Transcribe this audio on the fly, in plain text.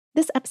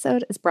This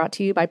episode is brought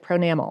to you by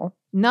Pronamel.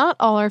 Not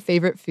all our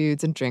favorite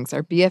foods and drinks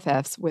are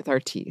BFFs with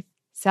our teeth.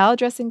 Salad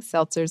dressings,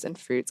 seltzers, and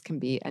fruits can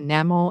be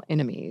enamel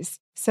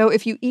enemies. So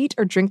if you eat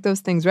or drink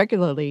those things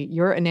regularly,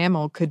 your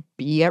enamel could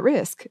be at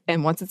risk.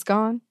 And once it's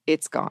gone,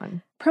 it's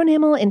gone.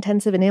 Pronamel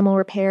Intensive Enamel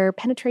Repair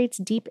penetrates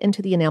deep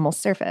into the enamel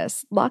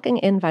surface, locking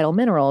in vital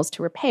minerals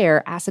to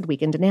repair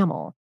acid-weakened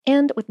enamel.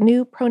 And with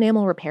new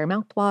Pronamel Repair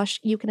mouthwash,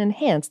 you can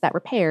enhance that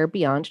repair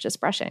beyond just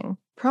brushing.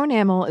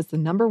 Pronamel is the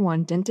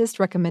 #1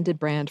 dentist-recommended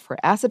brand for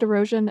acid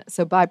erosion,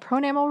 so buy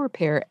Pronamel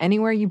Repair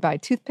anywhere you buy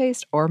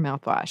toothpaste or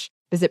mouthwash.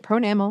 Visit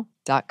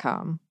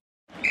pronamel.com.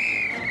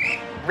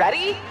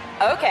 Ready?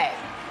 Okay.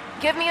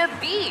 Give me a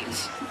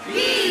beach.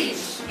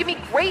 Beach! Give me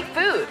great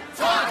food.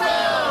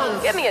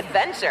 Tacos! Give me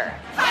adventure.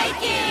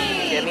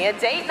 Hiking! Give me a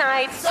date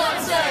night.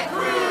 Sunset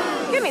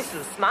cruise! Give me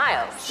some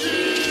smiles.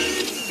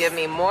 Cheese! Give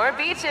me more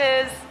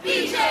beaches.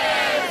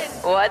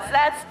 Beaches! What's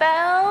that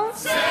spell?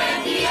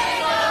 San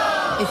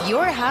Diego! If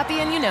you're happy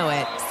and you know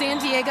it, San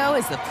Diego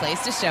is the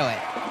place to show it.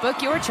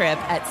 Book your trip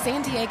at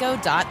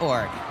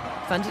sandiego.org.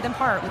 Funded in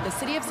part with the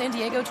City of San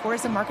Diego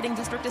Tourism Marketing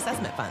District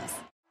Assessment Funds.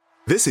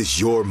 This is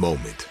your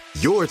moment,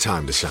 your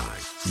time to shine,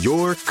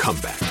 your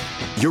comeback.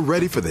 You're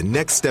ready for the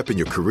next step in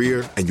your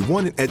career, and you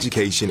want an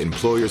education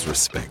employers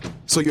respect.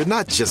 So you're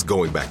not just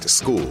going back to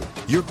school,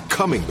 you're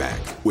coming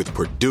back with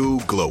Purdue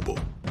Global.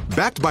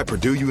 Backed by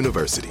Purdue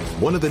University,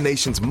 one of the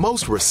nation's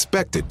most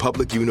respected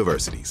public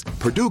universities,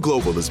 Purdue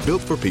Global is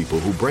built for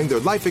people who bring their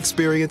life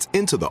experience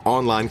into the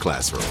online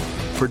classroom.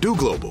 Purdue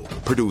Global,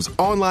 Purdue's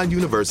online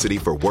university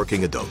for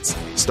working adults.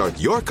 Start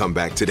your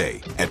comeback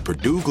today at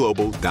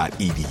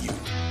purdueglobal.edu.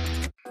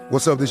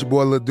 What's up, this your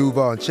boy Lil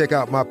Duval, and check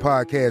out my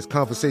podcast,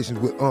 Conversations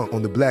with Unc,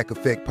 on the Black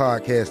Effect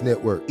Podcast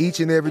Network. Each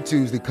and every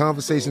Tuesday,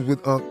 Conversations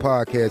with Unc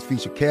podcast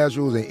feature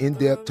casual and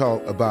in-depth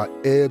talk about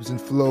ebbs and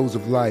flows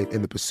of life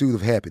and the pursuit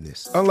of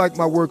happiness. Unlike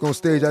my work on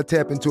stage, I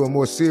tap into a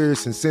more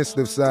serious and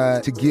sensitive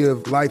side to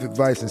give life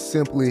advice and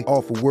simply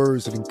offer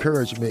words of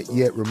encouragement,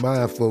 yet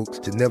remind folks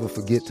to never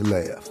forget to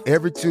laugh.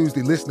 Every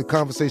Tuesday, listen to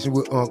Conversation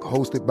with Unc,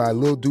 hosted by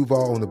Lil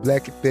Duval on the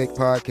Black Effect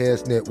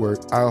Podcast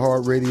Network,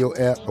 iHeartRadio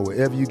app, or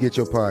wherever you get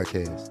your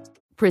podcasts.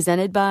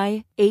 Presented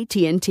by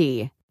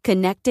AT&T.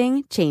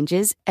 Connecting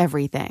changes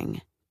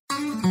everything.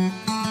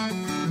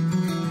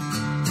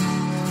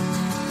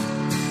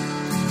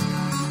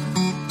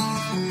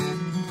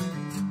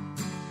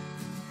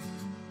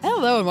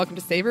 Hello and welcome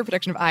to Savor,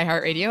 production of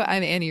iHeartRadio.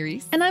 I'm Annie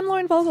Reese. And I'm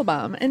Lauren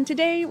Vogelbaum, and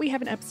today we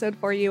have an episode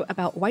for you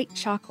about white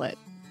chocolate.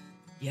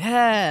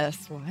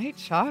 Yes, white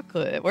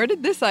chocolate. Where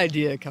did this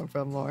idea come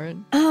from,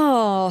 Lauren?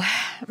 Oh,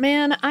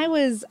 man, I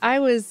was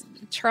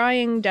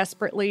trying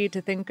desperately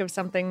to think of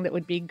something that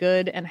would be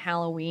good and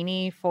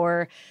Halloween-y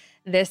for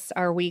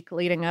our week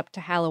leading up to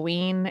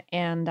Halloween,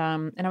 and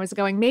I was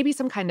going maybe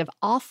some kind of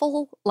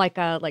offal, like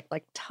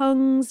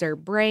tongues or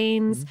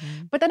brains.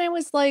 Mm-hmm. But then I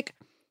was like,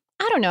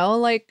 I don't know,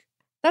 like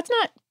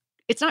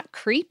it's not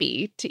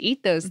creepy to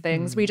eat those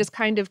things. We just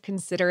kind of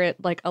consider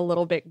it like a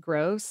little bit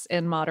gross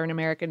in modern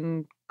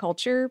American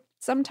culture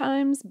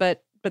sometimes,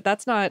 but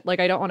that's not, like,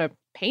 I don't want to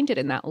paint it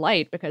in that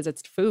light because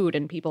it's food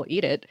and people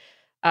eat it.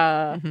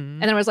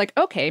 And then I was like,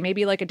 okay,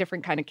 maybe like a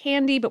different kind of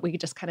candy, but we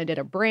just kind of did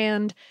a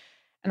brand.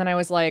 And then I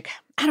was like,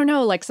 I don't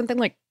know, like something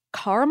like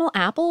caramel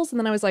apples. And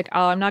then I was like,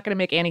 oh, I'm not going to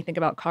make Annie think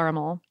about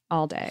caramel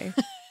all day.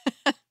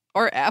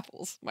 Or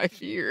apples, my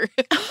fear.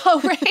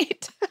 Oh,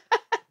 right.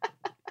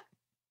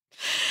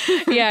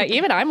 Yeah,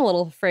 even I'm a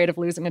little afraid of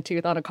losing a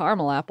tooth on a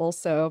caramel apple,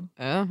 so.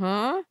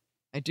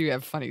 I do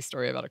have a funny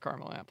story about a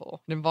caramel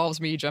apple. It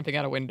involves me jumping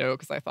out a window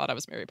because I thought I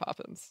was Mary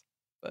Poppins.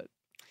 But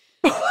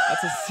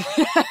that's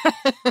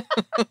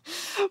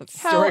a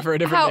story for a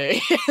different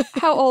day.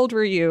 How old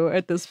were you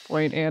at this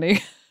point,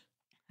 Annie?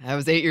 I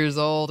was 8 years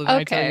old, and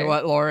I tell you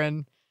what,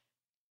 Lauren,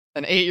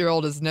 an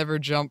 8-year-old has never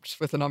jumped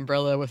with an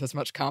umbrella with as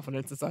much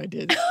confidence as I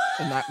did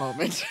in that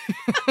moment.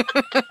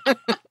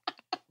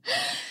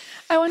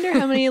 I wonder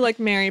how many like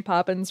Mary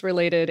Poppins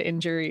related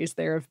injuries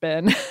there have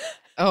been.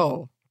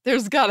 Oh,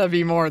 there's gotta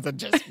be more than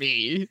just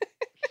me.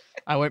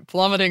 I went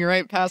plummeting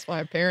right past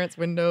my parents'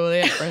 window.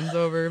 They had friends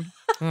over.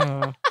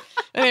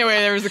 Anyway,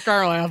 there was a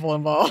caramel apple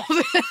involved.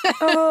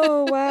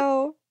 Oh,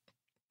 wow.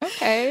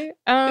 Okay.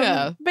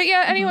 Yeah. But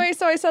yeah, anyway,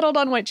 so I settled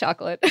on white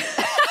chocolate.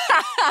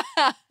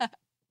 That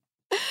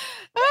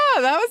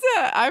was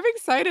it. I'm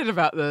excited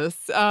about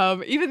this.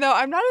 Even though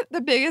I'm not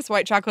the biggest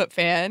white chocolate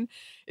fan,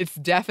 it's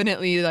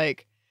definitely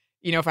like,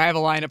 you know, if I have a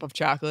lineup of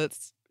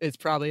chocolates, it's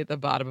probably at the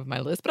bottom of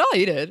my list, but I'll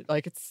eat it.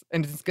 Like it's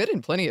good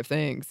in plenty of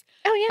things.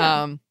 Oh,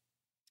 yeah.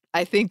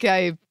 I think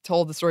I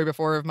told the story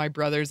before of my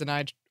brothers and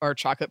I, our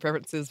chocolate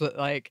preferences, but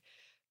like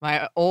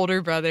my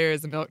older brother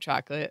is a milk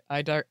chocolate.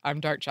 I'm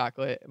dark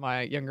chocolate.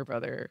 My younger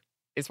brother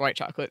is white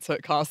chocolate. So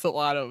it caused a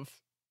lot of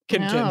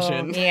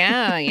contention. Oh,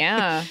 yeah,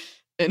 yeah.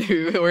 And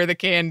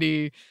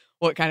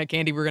what kind of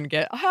candy we're going to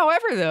get.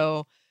 However,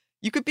 though,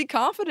 you could be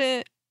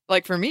confident.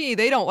 Like for me,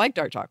 they don't like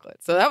dark chocolate.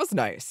 So that was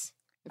nice.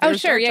 If there Oh,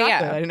 was sure, dark yeah,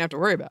 chocolate, yeah. I didn't have to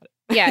worry about it.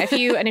 Yeah,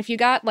 if you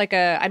got like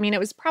I mean, it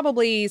was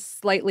probably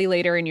slightly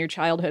later in your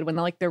childhood when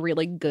the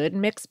really good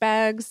mix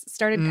bags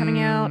started coming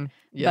out.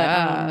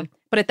 Yeah.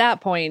 But at that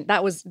point,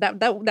 that was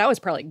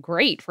probably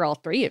great for all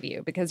three of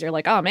you because you're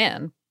like, oh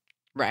man,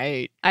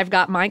 Right. I've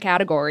got my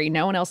category.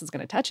 No one else is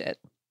going to touch it.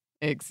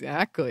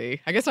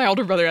 Exactly. I guess my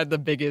older brother had the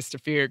biggest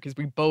fear because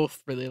we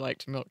both really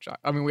liked milk chocolate.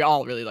 I mean, we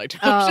all really liked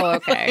milk Oh,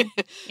 chocolate. okay.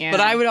 Yeah. But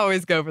I would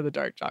always go for the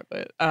dark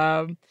chocolate.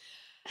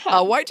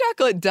 White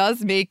chocolate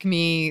does make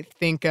me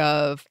think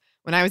of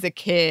when I was a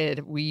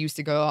kid, we used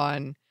to go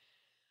on,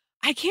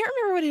 I can't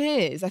remember what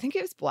it is. I think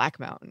it was Black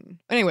Mountain.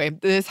 Anyway,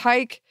 this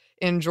hike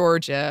in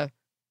Georgia,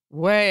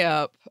 way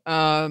up.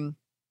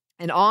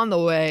 And on the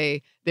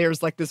way,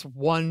 there's like this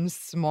one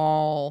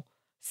small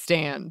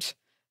stand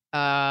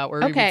where we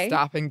would Okay.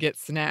 stop and get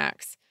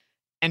snacks.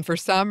 And for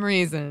some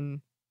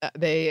reason,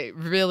 they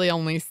really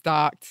only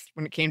stocked,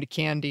 when it came to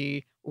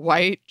candy,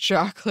 white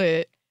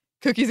chocolate,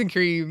 cookies and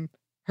cream,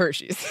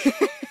 Hershey's.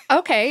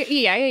 Okay.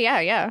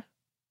 Yeah.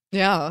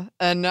 Yeah.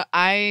 And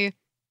I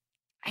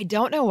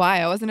don't know why.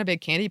 I wasn't a big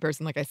candy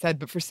person, like I said,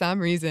 but for some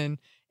reason,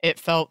 it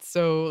felt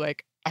so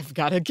like, I've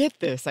got to get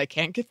this. I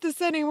can't get this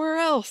anywhere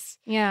else.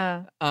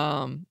 Yeah.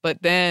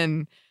 But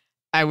then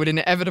I would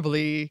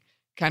inevitably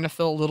kind of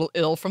feel a little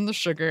ill from the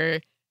sugar,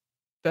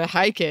 the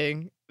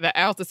hiking, the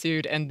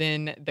altitude, and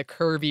then the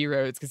curvy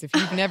roads. Because if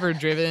you've never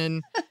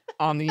driven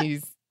on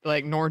these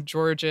like North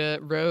Georgia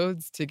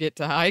roads to get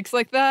to hikes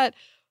like that,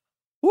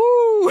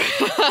 woo!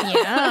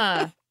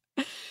 Yeah.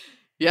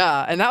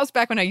 Yeah. And that was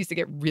back when I used to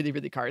get really,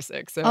 really car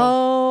sick. So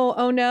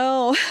Oh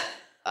no.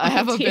 I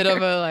have Oh, a bit of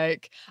dear. a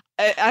like,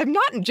 I'm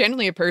not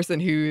generally a person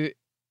who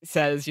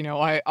says, you know,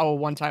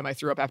 one time I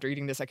threw up after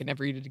eating this, I could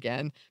never eat it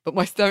again. But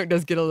my stomach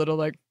does get a little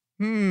like,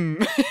 with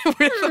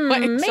the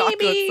white chocolate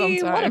Maybe.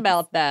 sometimes. What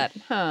about that?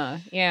 Huh.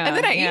 Yeah. And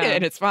then I eat it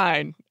and it's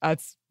fine.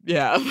 That's,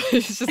 yeah.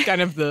 It's just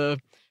kind of the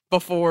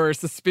before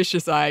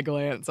suspicious eye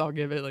glance. I'll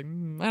give it like,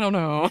 I don't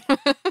know.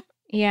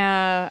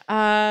 Yeah.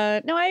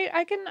 No,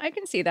 I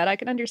can see that. I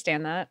can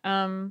understand that.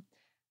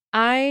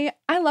 I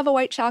love a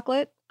white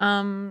chocolate.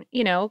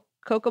 You know,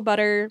 cocoa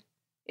butter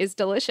is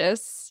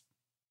delicious.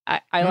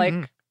 I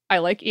Mhm.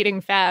 like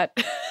eating fat.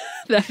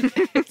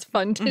 It's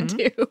fun to Mhm.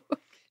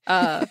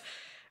 do.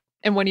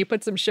 And when you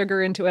put some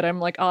sugar into it, I'm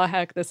like, oh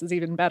heck, this is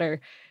even better.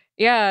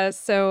 Yeah.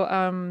 So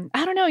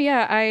I don't know.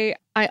 Yeah,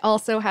 I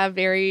also have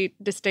very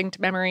distinct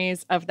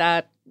memories of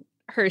that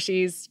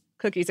Hershey's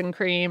cookies and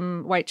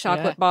cream white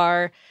chocolate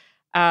bar.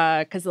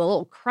 Because the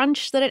little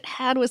crunch that it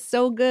had was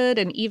so good.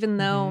 And even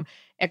though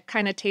it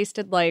kind of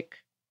tasted like,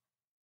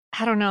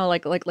 I don't know,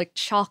 like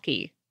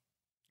chalky.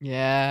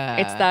 Yeah.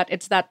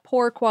 It's that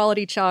poor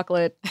quality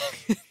chocolate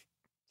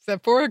It's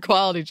that poor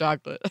quality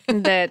chocolate.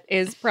 that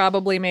is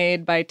probably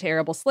made by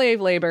terrible slave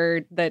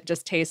labor that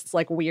just tastes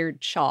like weird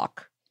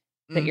chalk.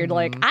 That you're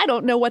like, Mhm. I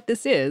don't know what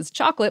this is.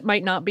 Chocolate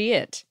might not be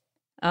it.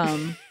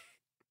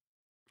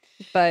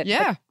 But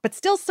Yeah. but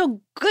still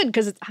so good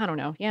because it's, I don't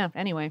know. Yeah.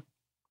 Anyway.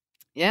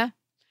 Yeah.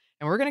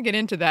 And we're going to get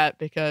into that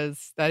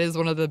because that is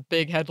one of the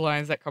big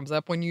headlines that comes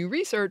up when you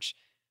research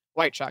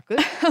white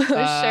chocolate.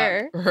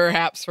 Sure.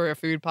 Perhaps for a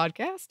food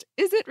podcast.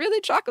 Is it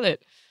really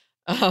chocolate?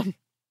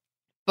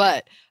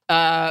 But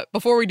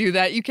before we do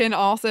that, you can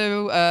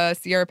also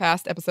see our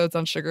past episodes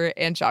on sugar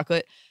and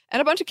chocolate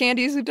and a bunch of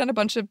candies. We've done a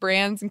bunch of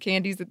brands and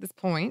candies at this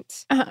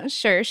point.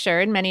 Sure.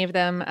 And many of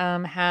them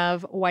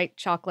have white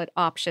chocolate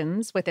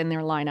options within their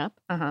lineup.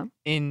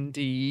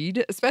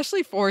 Indeed.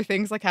 Especially for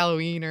things like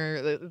Halloween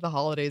or the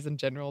holidays in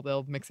general,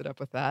 they'll mix it up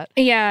with that.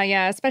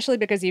 Yeah. Especially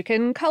because you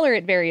can color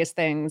it various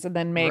things and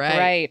then make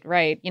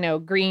right. You know,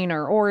 green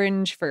or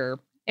orange for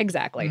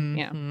exactly.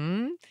 Yeah.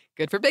 Mhm.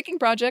 Good for baking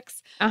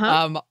projects.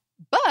 Uh-huh.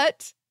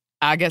 But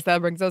I guess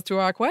that brings us to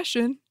our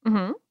question.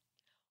 Mm-hmm.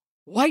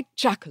 White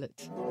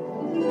chocolate.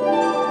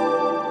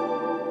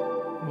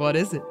 What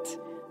is it?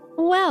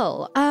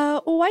 Well,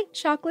 white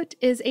chocolate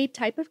is a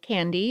type of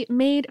candy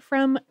made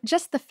from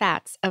just the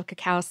fats of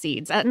cacao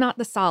seeds, not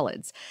the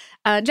solids.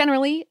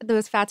 Generally,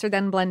 those fats are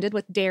then blended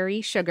with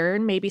dairy, sugar,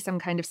 and maybe some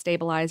kind of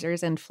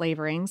stabilizers and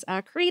flavorings,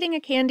 creating a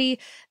candy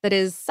that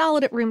is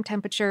solid at room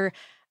temperature,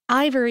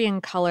 ivory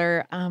in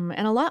color,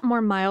 and a lot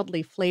more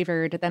mildly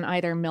flavored than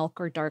either milk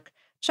or dark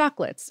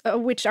chocolates,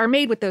 which are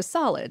made with those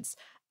solids.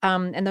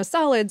 And those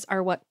solids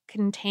are what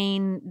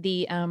contain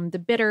the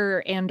bitter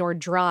and or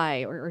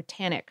dry or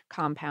tannic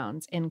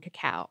compounds in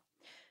cacao.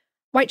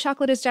 White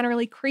chocolate is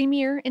generally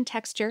creamier in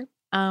texture.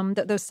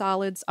 Those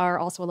solids are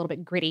also a little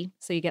bit gritty,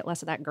 so you get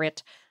less of that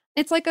grit.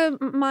 It's like a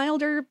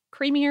milder,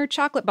 creamier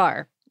chocolate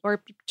bar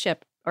or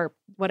chip or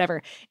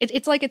whatever.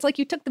 It's like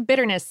you took the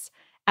bitterness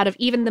out of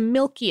even the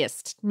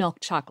milkiest milk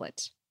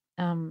chocolate.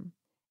 In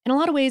a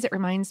lot of ways, it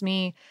reminds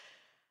me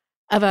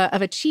of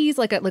a cheese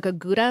like a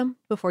Gouda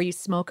before you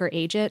smoke or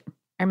age it,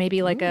 or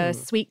maybe like a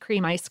sweet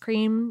cream ice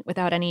cream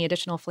without any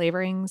additional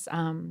flavorings.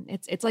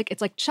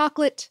 It's like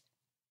chocolate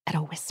at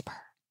a whisper.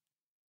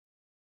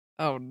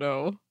 Oh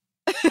no.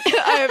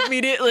 I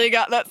immediately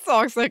got that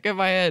song stuck in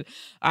my head.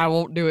 I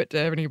won't do it to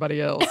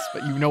anybody else,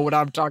 but you know what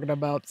I'm talking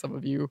about, some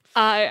of you.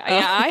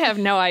 I have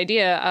no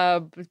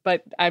idea,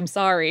 but I'm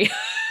sorry.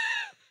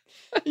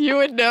 You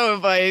would know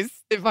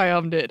if I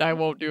hummed it. I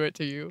won't do it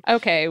to you.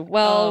 Okay,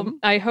 well,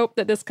 I hope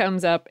that this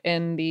comes up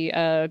in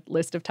the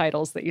list of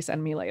titles that you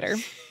send me later.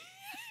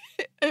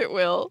 It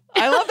will.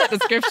 I love that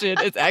description.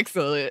 It's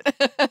excellent.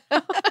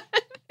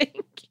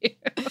 Thank you.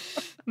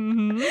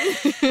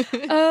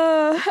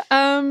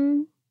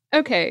 Mm-hmm.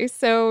 Okay,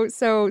 so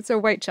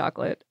white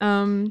chocolate.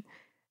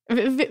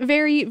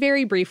 Very,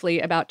 very briefly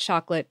about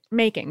chocolate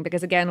making,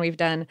 because again, we've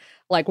done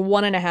like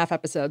 1.5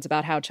 episodes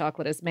about how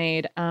chocolate is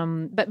made.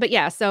 But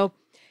yeah, so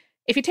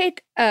if you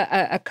take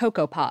a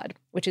cocoa pod,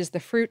 which is the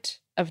fruit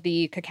of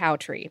the cacao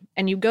tree,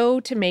 and you go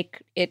to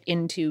make it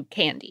into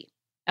candy,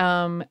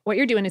 what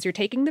you're doing is you're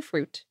taking the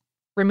fruit,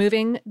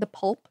 removing the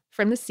pulp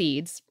from the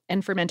seeds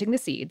and fermenting the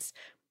seeds,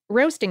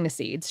 roasting the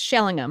seeds,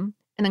 shelling them,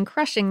 and then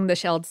crushing the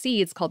shelled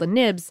seeds called the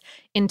nibs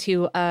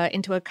into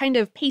a kind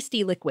of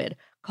pasty liquid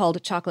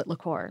called chocolate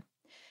liqueur.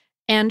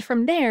 And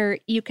from there,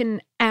 you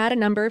can add a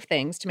number of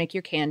things to make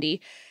your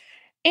candy,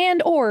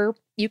 or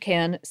you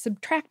can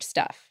subtract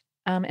stuff.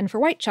 And for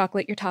white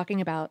chocolate, you're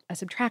talking about a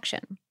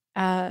subtraction.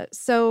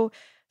 So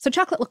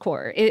chocolate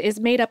liqueur is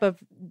made up of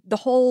the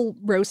whole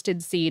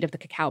roasted seed of the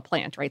cacao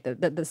plant, right?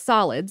 The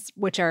solids,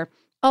 which are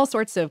all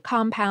sorts of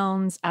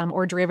compounds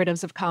or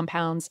derivatives of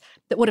compounds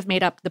that would have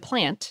made up the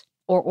plant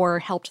or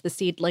helped the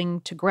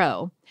seedling to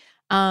grow.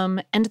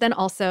 And then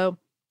also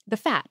the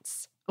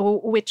fats,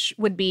 which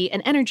would be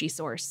an energy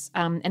source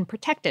and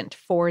protectant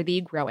for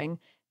the growing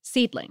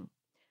seedling.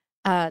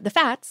 The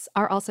fats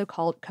are also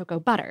called cocoa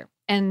butter.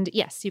 And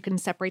yes, you can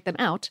separate them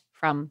out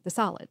from the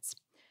solids.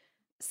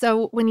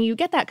 So when you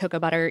get that cocoa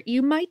butter,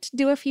 you might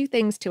do a few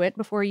things to it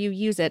before you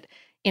use it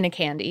in a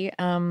candy.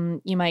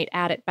 You might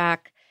add it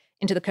back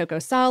into the cocoa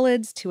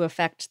solids to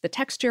affect the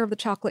texture of the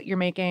chocolate you're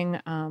making,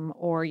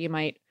 or you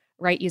might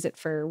use it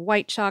for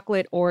white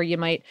chocolate, or you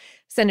might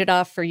send it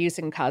off for use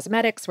in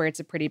cosmetics, where it's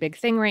a pretty big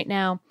thing right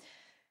now.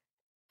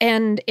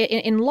 And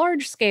in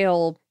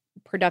large-scale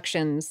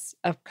productions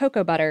of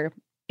cocoa butter,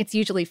 it's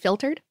usually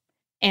filtered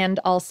and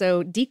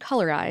also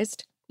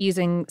decolorized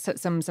using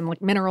some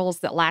like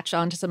minerals that latch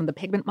onto some of the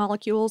pigment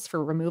molecules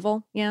for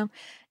removal,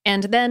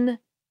 and then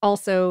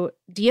also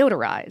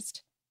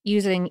deodorized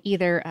using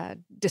either a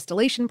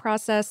distillation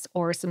process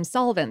or some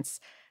solvents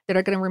that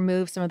are going to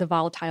remove some of the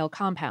volatile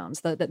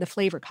compounds, the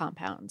flavor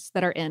compounds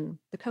that are in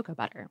the cocoa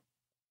butter,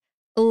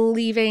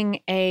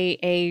 leaving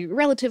a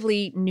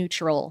relatively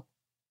neutral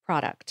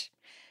product.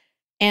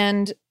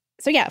 And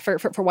so yeah, for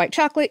white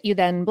chocolate, you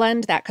then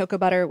blend that cocoa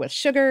butter with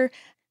sugar,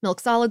 milk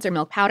solids or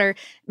milk powder,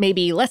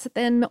 maybe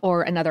lecithin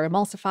or another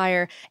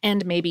emulsifier,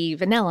 and maybe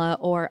vanilla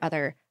or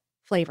other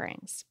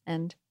flavorings.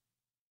 And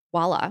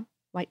voila,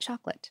 white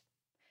chocolate.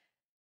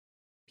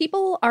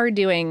 People are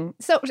doing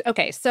so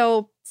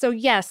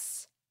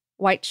yes,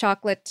 white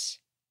chocolate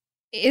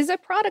is a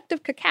product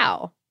of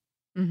cacao.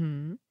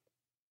 Mm-hmm.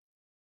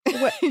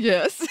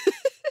 Yes.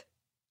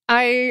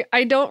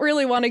 I don't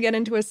really want to get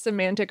into a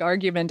semantic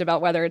argument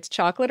about whether it's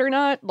chocolate or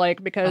not,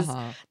 like, because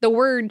the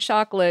word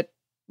chocolate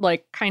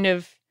kind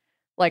of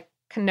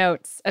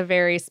connotes a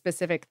very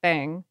specific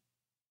thing.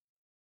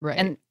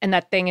 Right. And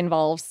that thing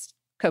involves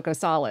cocoa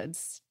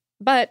solids.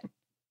 But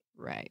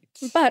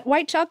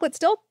white chocolate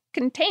still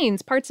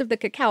contains parts of the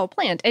cacao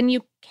plant, and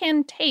you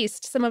can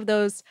taste some of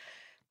those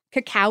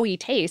cacao-y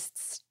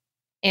tastes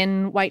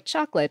in white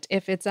chocolate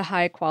if it's a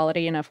high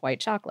quality enough white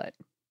chocolate.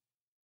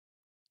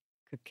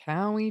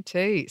 Cacao-y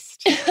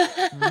taste.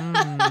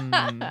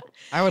 I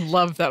would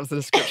love if that was the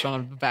description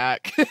on the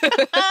back.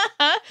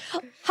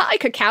 High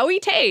cacao-y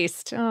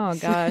taste. Oh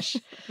gosh.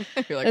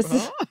 You're like,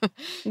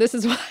 this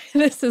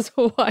is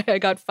why I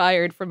got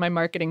fired from my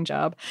marketing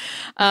job.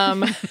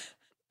 No,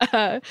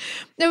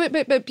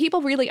 but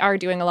people really are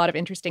doing a lot of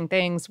interesting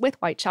things with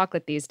white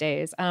chocolate these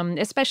days,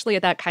 especially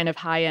at that kind of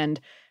high-end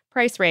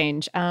price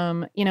range.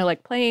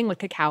 Like playing with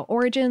cacao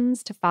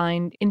origins to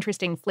find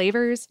interesting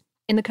flavors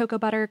in the cocoa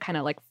butter, kind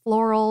of like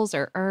florals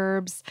or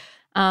herbs,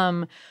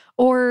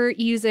 or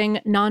using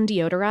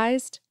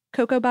non-deodorized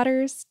cocoa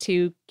butters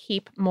to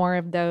keep more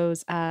of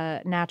those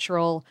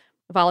natural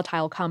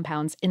volatile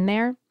compounds in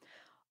there,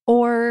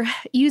 or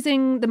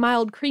using the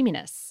mild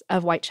creaminess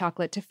of white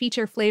chocolate to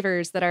feature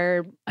flavors that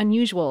are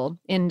unusual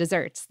in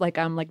desserts, like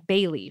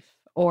bay leaf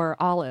or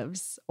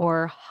olives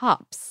or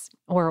hops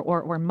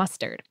or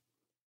mustard.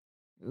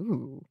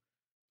 Ooh.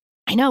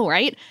 I know,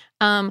 right?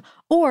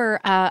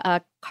 Or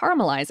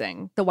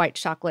caramelizing the white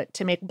chocolate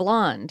to make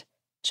blonde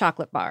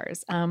chocolate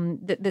bars.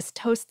 This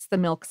toasts the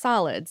milk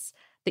solids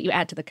that you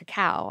add to the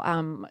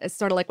cacao. It's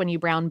sort of like when you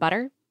brown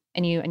butter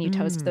and you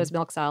toast those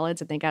milk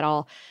solids and they get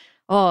all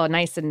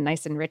nice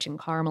and rich and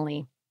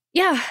caramely.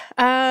 Yeah,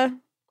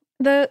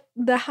 the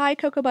high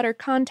cocoa butter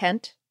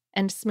content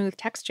and smooth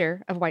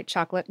texture of white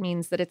chocolate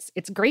means that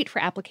it's great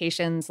for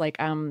applications like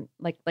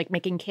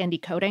making candy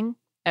coating.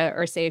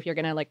 Or say if you're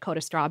going to coat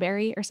a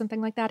strawberry or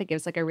something like that, it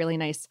gives a really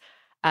nice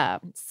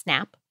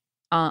snap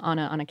on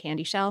a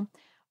candy shell.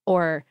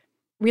 Or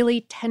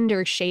really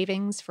tender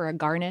shavings for a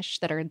garnish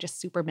that are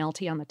just super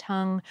melty on the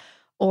tongue.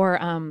 Or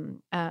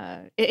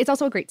it's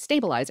also a great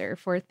stabilizer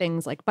for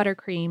things like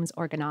buttercreams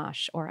or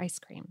ganache or ice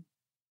cream.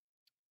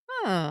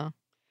 Huh.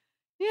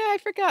 Yeah, I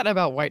forgot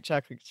about white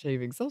chocolate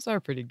shavings. Those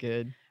are pretty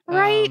good.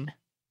 Right?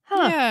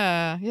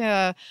 Huh.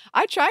 Yeah.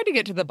 I tried to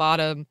get to the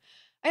bottom.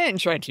 I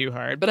didn't try too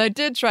hard, but I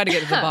did try to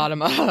get to the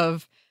bottom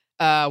of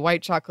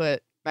white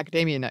chocolate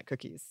macadamia nut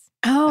cookies.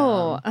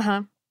 Oh,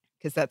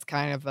 Because that's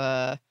kind of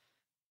a...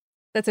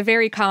 That's a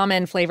very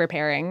common flavor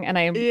pairing, and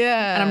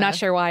I'm not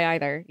sure why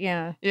either.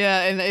 Yeah.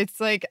 Yeah, and it's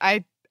like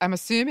I'm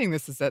assuming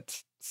this is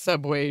at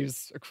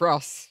Subways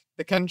across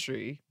the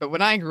country, but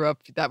when I grew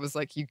up, that was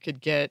like you could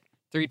get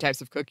 3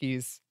 types of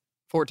cookies,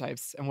 4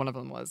 types, and one of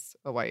them was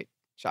a white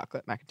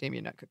chocolate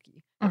macadamia nut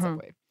cookie at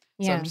Subway.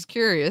 So Yeah. I'm just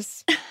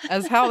curious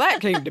as how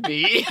that came to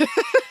be.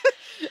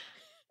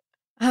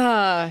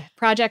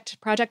 Project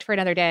for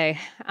another day.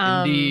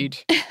 Indeed.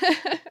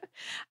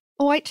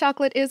 White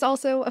chocolate is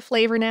also a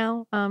flavor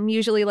now,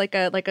 usually like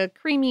a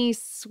creamy,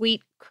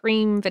 sweet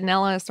cream,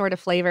 vanilla sort of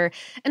flavor.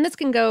 And this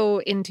can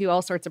go into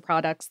all sorts of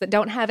products that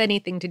don't have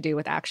anything to do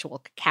with actual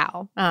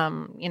cacao.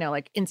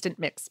 Like instant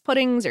mix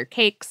puddings or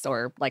cakes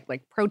or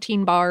like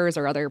protein bars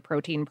or other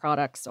protein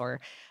products or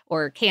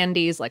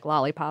candies like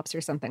lollipops or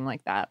something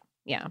like that.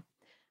 Yeah.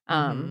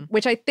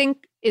 Which I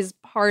think is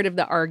part of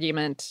the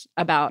argument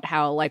about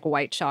how like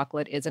white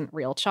chocolate isn't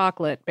real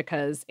chocolate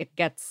because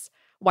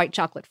white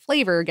chocolate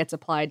flavor gets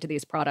applied to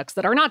these products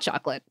that are not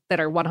chocolate, that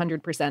are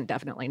 100%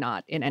 definitely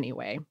not in any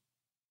way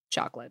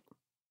chocolate.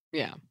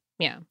 Yeah.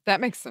 Yeah.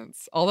 That makes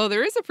sense. Although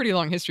there is a pretty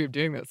long history of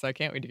doing this, so I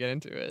can't wait to get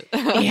into it.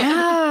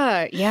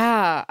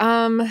 Yeah.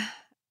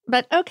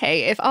 But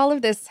okay, if all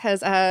of this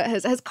has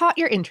caught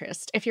your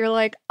interest, if you're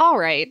like, all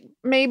right,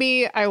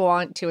 maybe I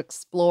want to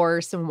explore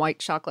some white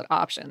chocolate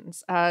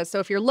options. So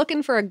if you're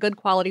looking for a good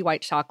quality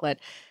white chocolate,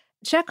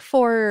 check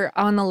for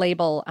on the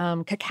label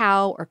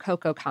cacao or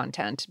cocoa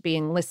content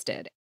being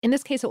listed. In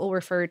this case, it will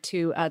refer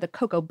to the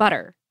cocoa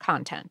butter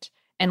content.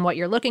 And what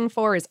you're looking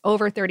for is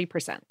over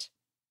 30%.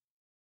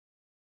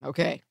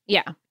 Okay.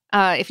 Yeah.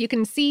 If you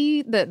can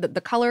see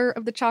the color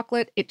of the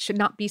chocolate, it should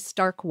not be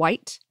stark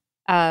white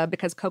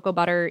because cocoa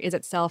butter is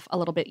itself a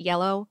little bit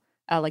yellow,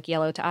 like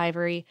yellow to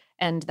ivory,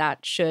 and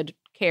that should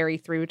carry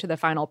through to the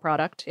final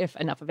product if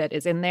enough of it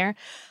is in there.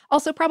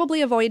 Also,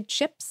 probably avoid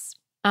chips.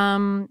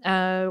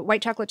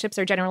 White chocolate chips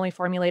are generally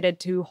formulated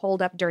to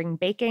hold up during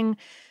baking,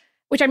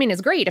 which I mean is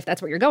great if that's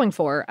what you're going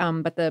for.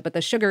 But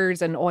the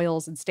sugars and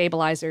oils and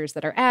stabilizers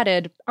that are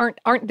added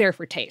aren't there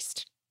for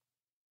taste.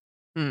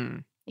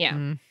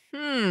 Yeah.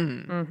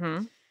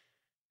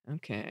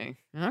 Okay.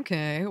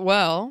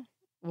 Well,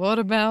 what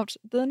about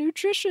the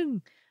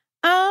nutrition?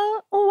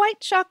 White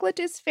chocolate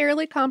is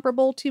fairly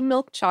comparable to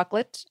milk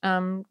chocolate,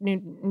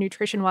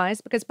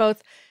 nutrition-wise, because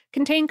both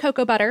contain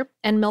cocoa butter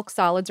and milk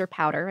solids or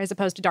powder, as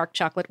opposed to dark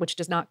chocolate, which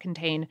does not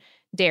contain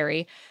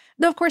dairy.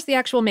 Though, of course, the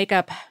actual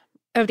makeup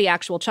of the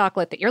actual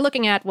chocolate that you're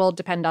looking at will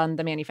depend on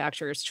the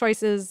manufacturer's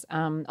choices.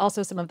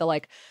 Also, some of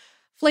the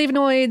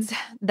flavonoids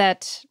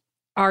that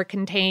are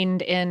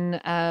contained in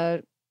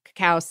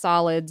cacao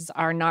solids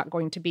are not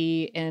going to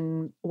be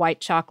in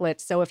white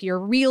chocolate. So if you're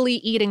really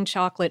eating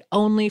chocolate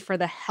only for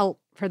the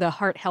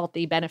heart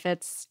healthy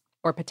benefits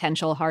or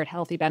potential heart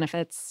healthy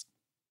benefits,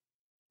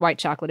 white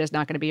chocolate is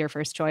not going to be your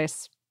first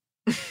choice.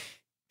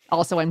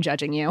 Also, I'm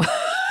judging you.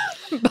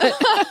 But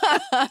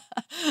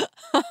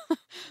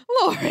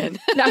Lauren.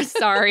 I'm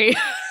sorry.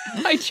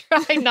 I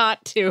try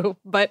not to,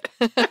 but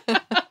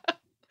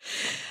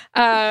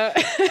and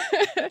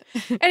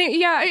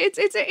yeah, it's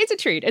a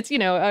treat. It's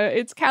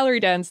it's calorie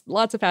dense,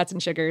 lots of fats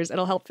and sugars.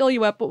 It'll help fill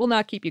you up, but will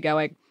not keep you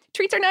going.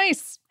 Treats are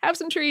nice. Have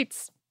some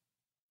treats.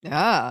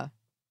 Yeah.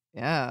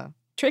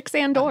 Tricks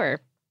and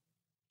or.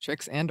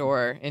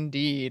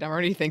 Indeed. I'm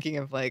already thinking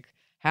of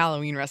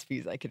Halloween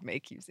recipes I could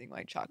make using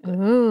white chocolate.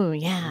 Ooh,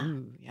 yeah.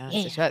 Ooh,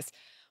 yes.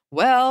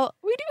 Well,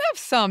 we do have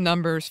some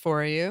numbers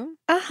for you.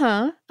 As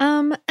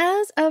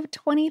of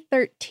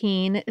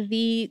 2013,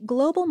 the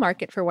global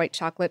market for white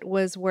chocolate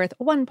was worth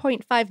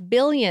 $1.5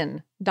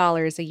 billion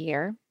a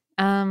year,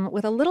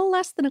 with a little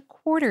less than a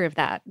quarter of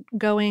that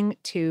going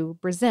to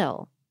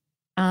Brazil,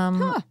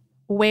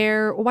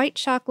 where white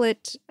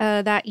chocolate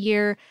that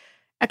year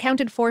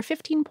accounted for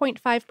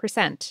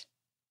 15.5%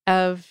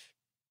 of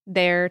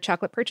their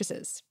chocolate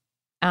purchases,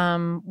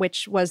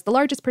 which was the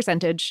largest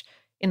percentage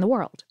in the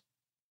world.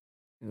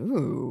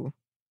 Ooh.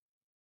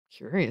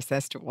 Curious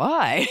as to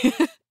why.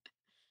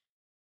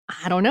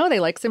 I don't know. They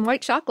like some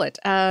white chocolate.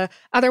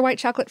 Other white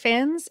chocolate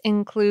fans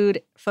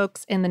include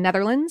folks in the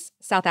Netherlands,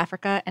 South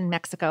Africa, and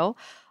Mexico,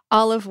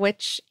 all of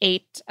which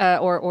ate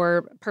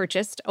or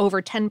purchased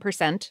over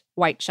 10%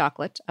 white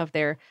chocolate of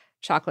their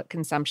chocolate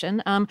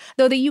consumption,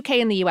 though the UK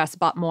and the US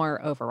bought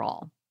more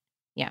overall.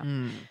 Yeah.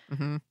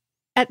 Mm-hmm.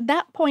 At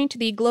that point,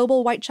 the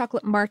global white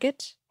chocolate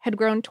market had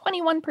grown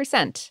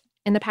 21%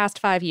 in the past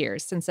 5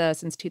 years, since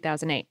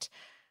 2008.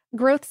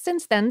 Growth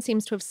since then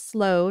seems to have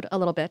slowed a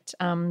little bit.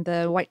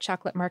 The white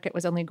chocolate market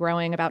was only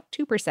growing about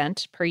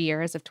 2% per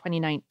year as of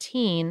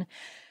 2019.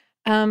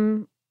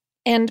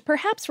 And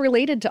perhaps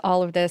related to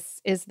all of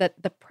this is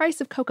that the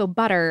price of cocoa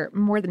butter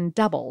more than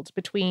doubled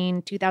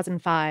between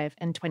 2005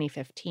 and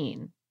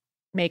 2015,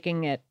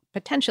 making it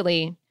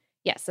potentially,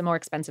 yes, a more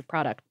expensive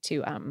product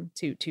to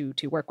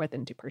work with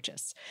and to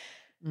purchase.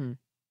 Mm.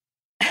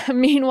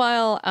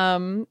 Meanwhile,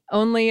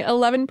 only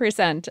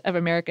 11% of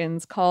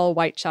Americans call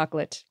white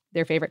chocolate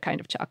their favorite kind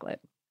of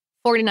chocolate.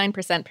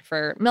 49%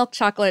 prefer milk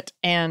chocolate,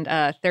 and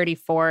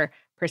 34%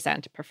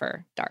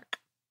 prefer dark.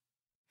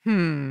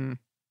 I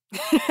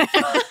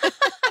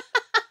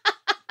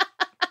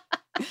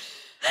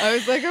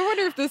was like, I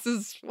wonder if this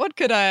is, what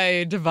could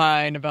I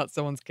divine about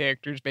someone's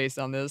characters based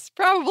on this?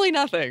 Probably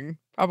nothing.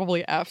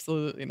 Probably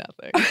absolutely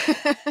nothing.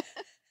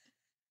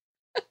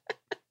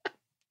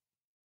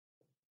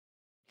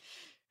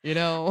 You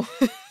know,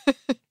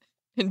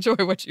 enjoy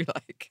what you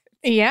like.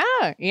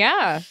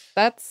 Yeah.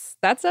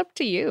 That's up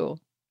to you.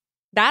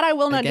 That I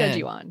will not Again, judge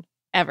you on,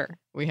 ever.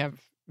 We have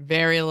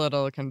very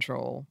little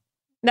control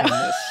No. in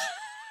this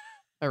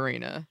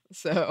arena.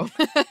 So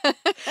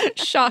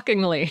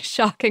shockingly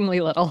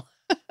little.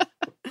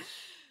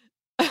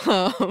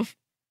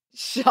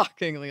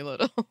 Shockingly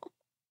little.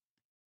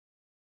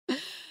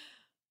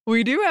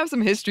 We do have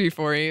some history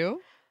for you.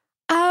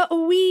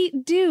 We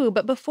do,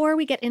 but before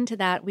we get into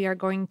that, we are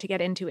going to get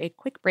into a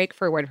quick break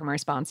for a word from our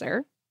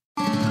sponsor.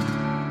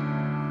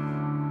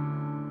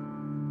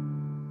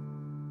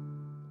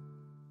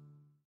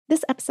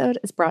 This episode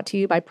is brought to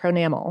you by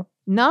Pronamel.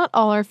 Not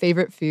all our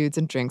favorite foods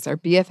and drinks are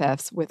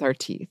BFFs with our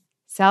teeth.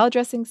 Salad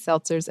dressings,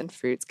 seltzers, and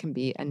fruits can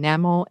be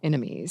enamel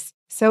enemies.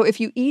 So if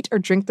you eat or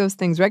drink those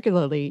things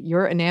regularly,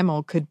 your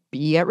enamel could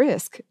be at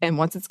risk. And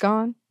once it's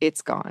gone,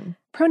 it's gone.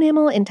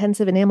 Pronamel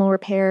Intensive Enamel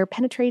Repair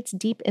penetrates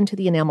deep into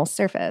the enamel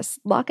surface,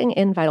 locking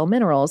in vital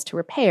minerals to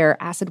repair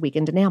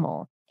acid-weakened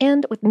enamel.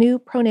 And with new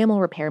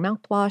Pronamel Repair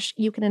mouthwash,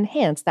 you can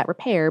enhance that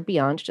repair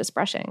beyond just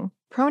brushing.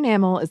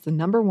 Pronamel is the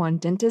 #1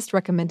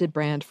 dentist-recommended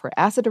brand for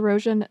acid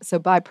erosion, so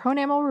buy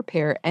Pronamel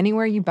Repair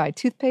anywhere you buy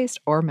toothpaste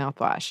or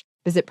mouthwash.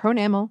 Visit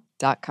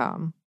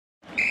pronamel.com.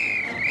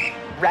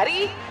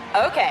 Ready?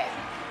 Okay.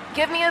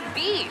 Give me a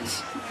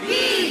beach.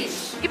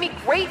 Beach. Give me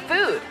great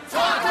food.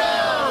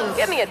 Tacos.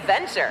 Give me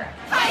adventure.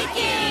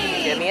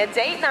 Hiking. Give me a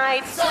date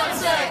night.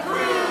 Sunset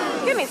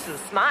cruise. Give me some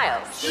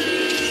smiles.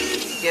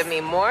 Cheese. Give me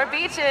more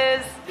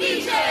beaches.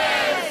 Beaches.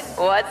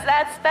 What's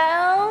that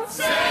spell?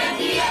 San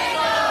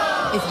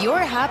Diego. If you're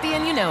happy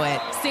and you know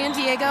it, San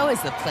Diego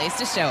is the place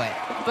to show it.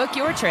 Book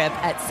your trip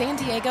at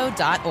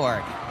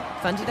sandiego.org.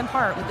 Funded in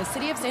part with the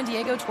City of San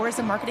Diego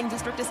Tourism Marketing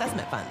District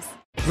Assessment Funds.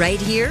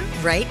 Right here,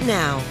 right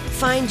now.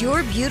 Find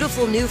your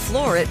beautiful new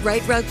floor at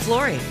Right Rug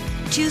Flooring.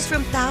 Choose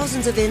from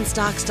thousands of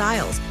in-stock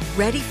styles,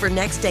 ready for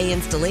next day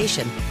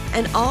installation,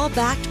 and all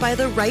backed by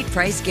the right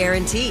price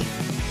guarantee.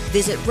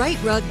 Visit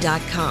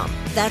rightrug.com.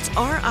 That's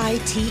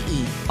RITERUG.com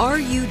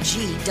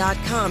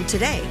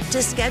today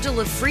to schedule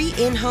a free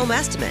in-home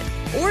estimate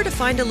or to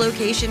find a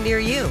location near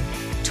you.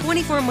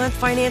 24-month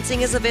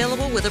financing is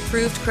available with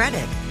approved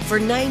credit. For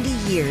 90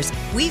 years,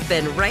 we've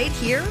been right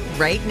here,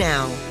 right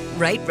now.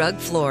 Right Rug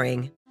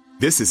Flooring.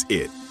 This is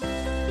it.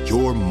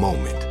 Your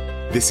moment.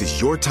 This is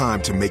your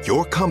time to make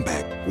your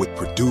comeback with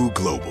Purdue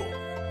Global.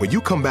 When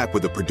you come back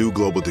with a Purdue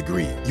Global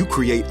degree, you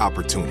create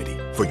opportunity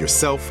for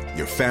yourself,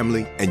 your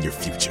family, and your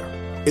future.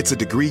 It's a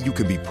degree you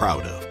can be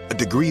proud of, a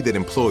degree that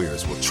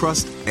employers will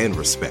trust and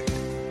respect.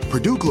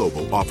 Purdue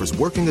Global offers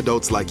working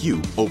adults like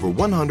you over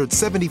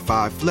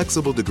 175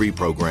 flexible degree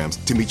programs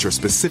to meet your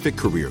specific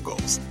career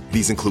goals.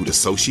 These include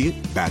associate,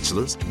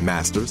 bachelor's,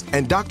 master's,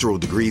 and doctoral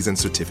degrees and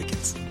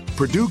certificates.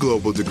 Purdue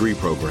Global degree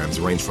programs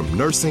range from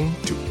nursing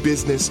to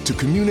business to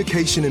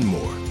communication and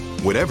more.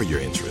 Whatever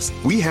your interest,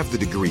 we have the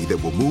degree that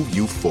will move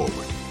you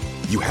forward.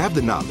 You have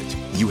the knowledge,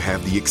 you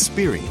have the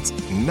experience.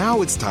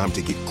 Now it's time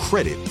to get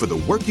credit for the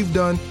work you've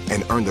done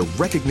and earn the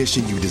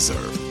recognition you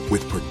deserve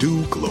with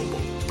Purdue Global,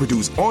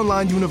 Purdue's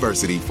online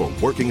university for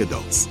working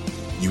adults.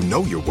 You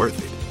know you're worth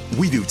it.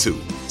 We do too.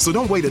 So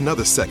don't wait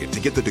another second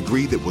to get the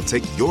degree that will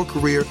take your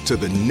career to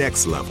the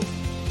next level.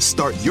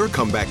 Start your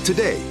comeback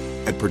today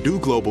at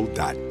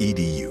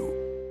purdueglobal.edu.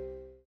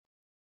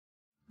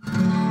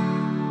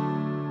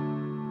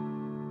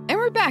 And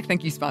we're back.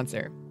 Thank you,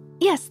 sponsor.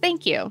 Yes,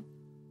 thank you.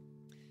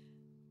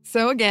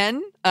 So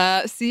again,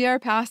 see our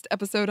past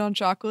episode on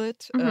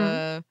chocolate.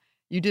 Mm-hmm.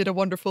 You did a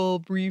wonderful,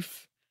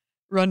 brief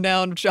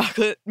rundown of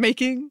chocolate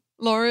making,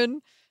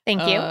 Lauren.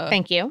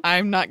 Thank you.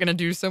 I'm not going to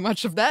do so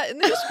much of that in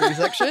the history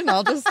section.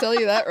 I'll just tell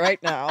you that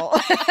right now.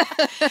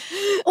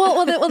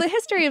 Well, the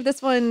history of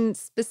this one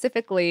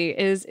specifically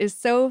is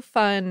so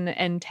fun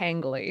and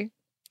tangly.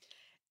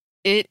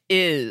 It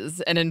is.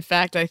 And in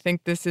fact, I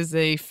think this is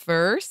a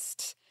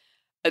first.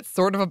 It's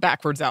sort of a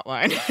backwards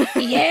outline.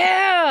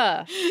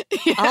 Yeah.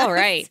 Yes. All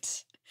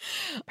right.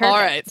 Perfect. All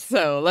right.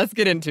 So let's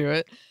get into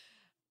it.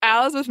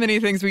 As with many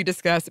things we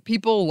discuss,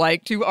 people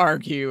like to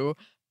argue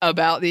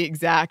about the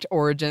exact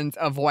origins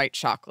of white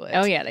chocolate.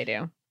 Oh, yeah, they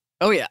do.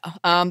 Oh, yeah.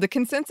 The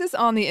consensus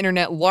on the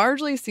internet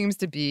largely seems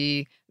to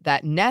be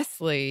that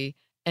Nestle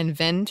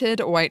invented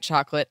white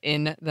chocolate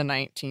in the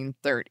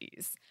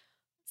 1930s.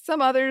 Some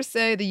others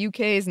say the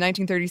UK's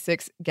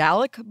 1936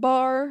 Gallic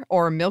bar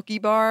or Milky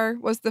bar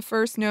was the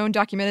first known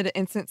documented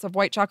instance of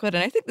white chocolate.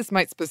 And I think this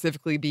might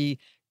specifically be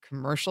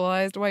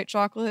commercialized white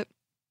chocolate.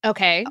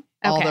 Okay.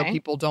 Although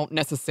people don't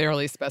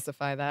necessarily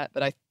specify that.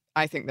 But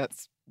I think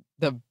that's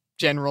the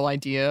general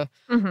idea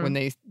when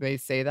they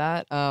say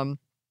that.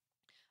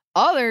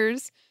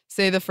 Others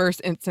say the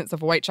first instance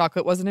of white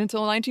chocolate wasn't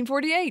until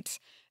 1948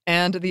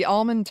 and the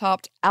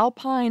almond-topped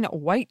Alpine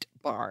White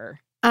Bar.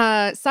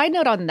 Side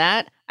note on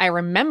that, I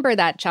remember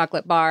that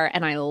chocolate bar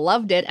and I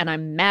loved it and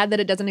I'm mad that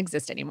it doesn't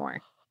exist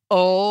anymore.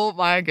 Oh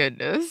my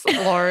goodness,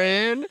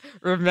 Lauren.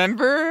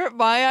 Remember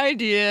my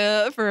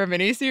idea for a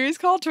miniseries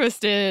called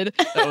Twisted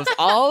that was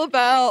all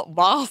about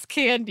lost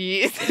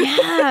candies?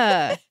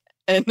 Yeah.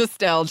 And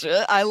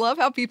nostalgia. I love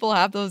how people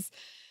have those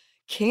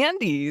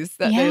candies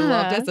that they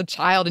loved as a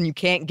child and you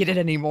can't get it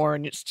anymore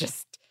and it's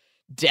just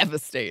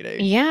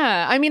devastating.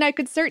 Yeah. I mean, I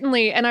could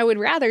certainly, and I would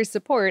rather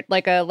support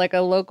like a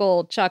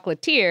local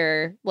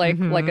chocolatier, like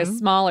a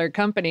smaller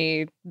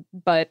company.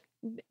 But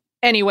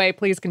anyway,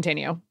 please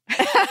continue.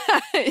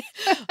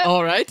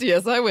 All right.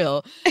 Yes, I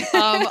will.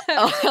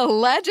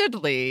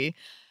 Allegedly,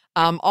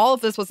 all of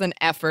this was an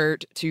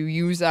effort to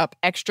use up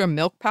extra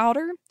milk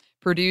powder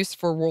produced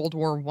for World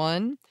War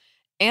I,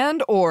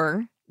 and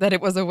or that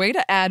it was a way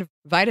to add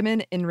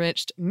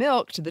vitamin-enriched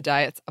milk to the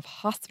diets of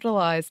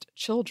hospitalized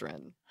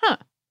children. Huh.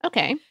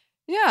 Okay.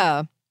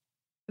 Yeah.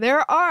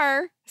 There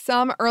are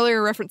some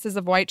earlier references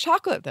of white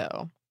chocolate,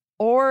 though,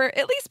 or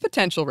at least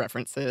potential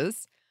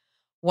references.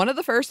 One of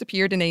the first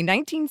appeared in a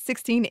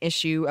 1916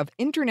 issue of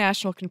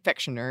International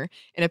Confectioner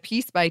in a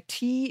piece by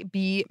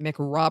T.B.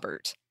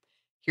 McRobert.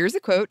 Here's a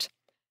quote.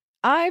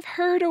 "I've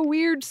heard a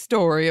weird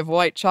story of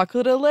white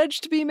chocolate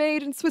alleged to be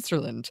made in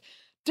Switzerland.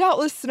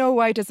 Doubtless Snow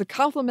White is a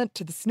compliment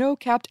to the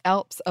snow-capped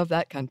Alps of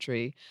that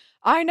country.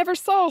 I never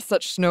saw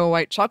such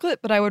snow-white chocolate,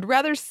 but I would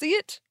rather see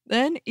it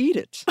than eat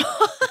it.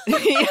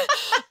 The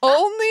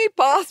only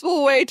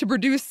possible way to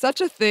produce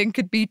such a thing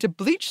could be to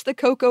bleach the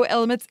cocoa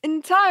elements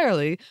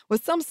entirely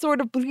with some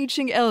sort of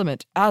bleaching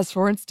element, as,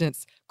 for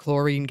instance,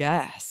 chlorine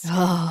gas."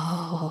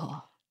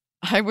 Oh.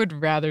 I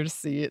would rather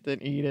see it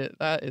than eat it.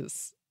 That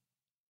is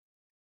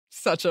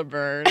such a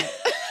burn.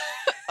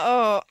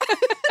 Oh.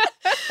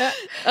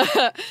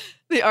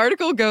 The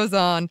article goes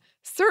on,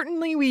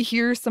 "Certainly we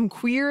hear some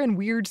queer and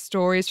weird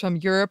stories from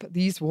Europe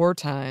these war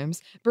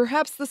times.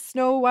 Perhaps the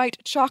Snow White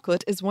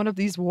chocolate is one of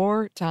these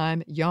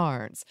wartime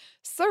yarns.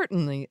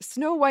 Certainly,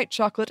 Snow White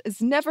chocolate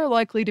is never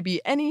likely to be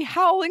any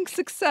howling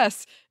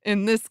success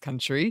in this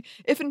country,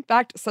 if in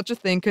fact such a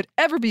thing could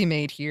ever be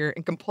made here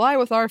and comply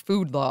with our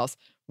food laws,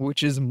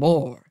 which is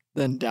more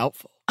than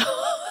doubtful."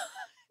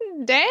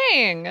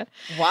 Dang.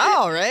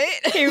 Wow, right?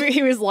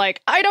 He was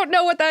like, I don't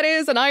know what that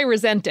is, and I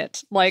resent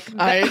it. Like,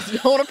 I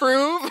don't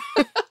approve.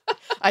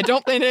 I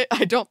don't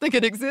think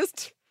it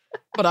exists,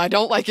 but I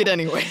don't like it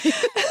anyway.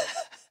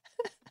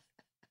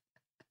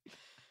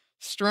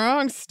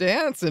 Strong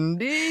stance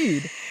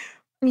indeed.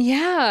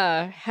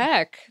 Yeah,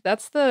 heck,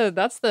 that's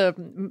the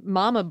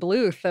Mama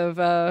Bluth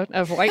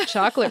of white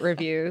chocolate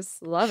reviews.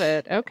 Love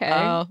it. Okay.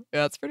 Yeah,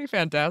 it's pretty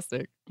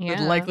fantastic. Yeah.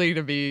 Not likely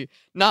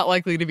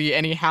to be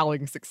any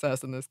howling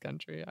success in this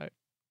country.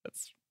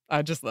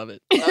 I just love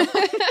it.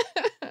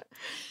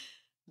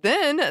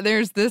 Then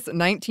there's this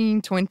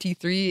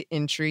 1923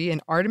 entry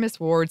in Artemis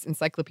Ward's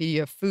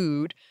Encyclopedia of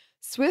Food.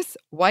 Swiss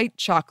white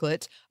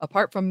chocolate,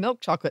 apart from milk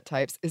chocolate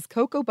types, is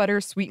cocoa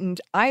butter sweetened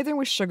either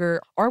with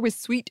sugar or with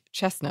sweet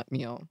chestnut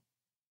meal.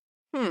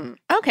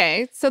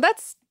 Okay, so that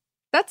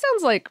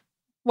sounds like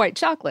white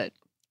chocolate.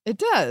 It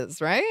does,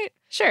 right?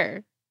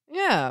 Sure.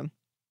 Yeah.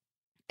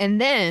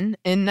 And then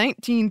in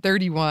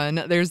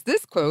 1931, there's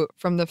this quote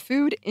from the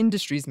Food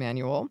Industries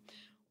Manual.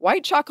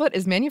 "White chocolate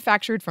is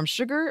manufactured from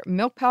sugar,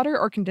 milk powder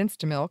or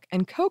condensed milk,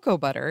 and cocoa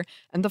butter,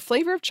 and the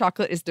flavor of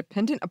chocolate is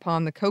dependent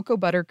upon the cocoa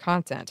butter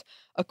content.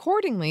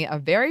 Accordingly, a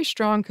very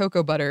strong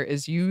cocoa butter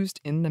is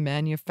used in the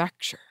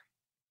manufacture."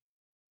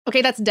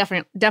 Okay, that's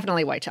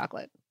definitely white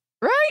chocolate.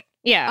 Right?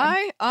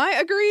 Yeah. I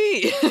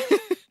agree.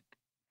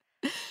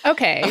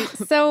 Okay,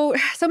 so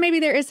maybe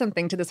there is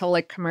something to this whole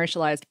like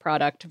commercialized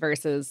product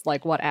versus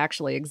like what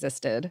actually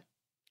existed.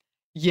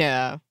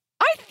 Yeah,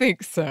 I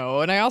think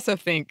so. And I also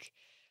think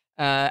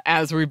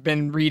as we've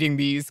been reading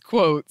these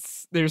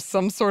quotes, there's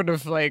some sort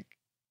of like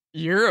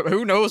Europe,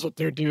 who knows what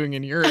they're doing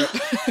in Europe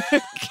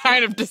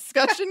kind of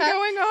discussion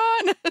going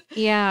on.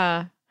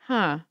 Yeah.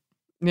 Huh.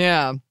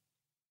 Yeah.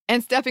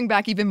 And stepping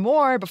back even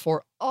more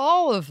before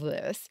all of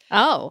this.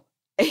 Oh.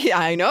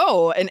 I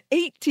know. An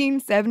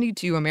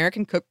 1872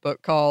 American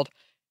cookbook called,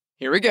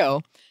 here we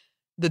go,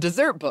 The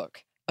Dessert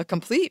Book, a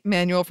complete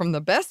manual from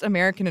the best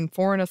American and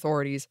foreign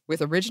authorities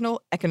with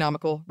original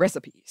economical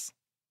recipes.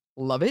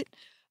 Love it.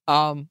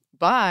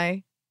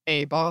 By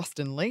a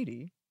Boston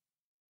lady.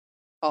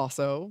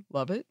 Also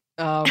love it.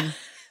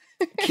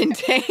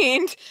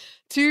 Contained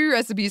 2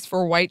 recipes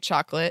for white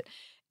chocolate.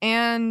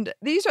 And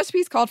these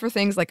recipes called for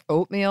things like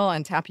oatmeal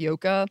and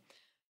tapioca.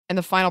 And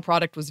the final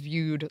product was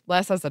viewed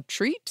less as a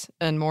treat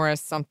and more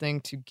as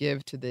something to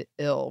give to the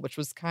ill, which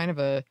was kind of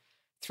a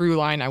through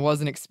line I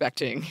wasn't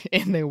expecting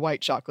in the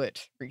white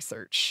chocolate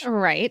research.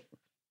 Right.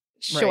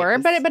 Sure,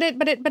 Right,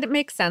 but it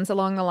makes sense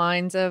along the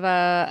lines of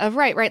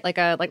right, like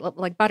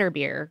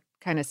butterbeer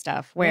kind of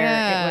stuff, where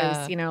it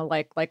was, Yeah.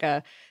 like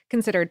a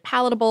considered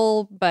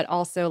palatable, but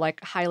also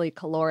like highly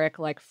caloric,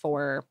 like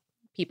for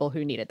people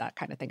who needed that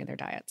kind of thing in their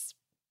diets.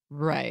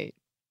 Right.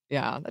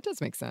 Yeah, that does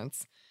make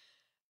sense.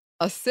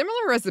 A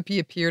similar recipe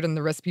appeared in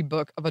the recipe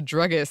book of a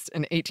druggist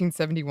in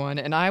 1871,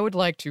 and I would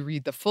like to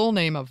read the full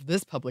name of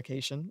this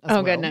publication as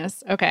well. Oh,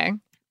 goodness. Okay.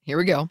 Here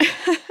we go.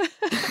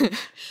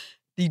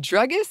 The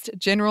Druggist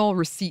General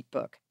Receipt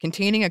Book,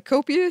 containing a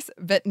copious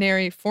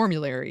veterinary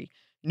formulary,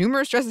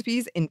 numerous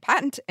recipes in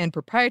patent and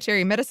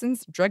proprietary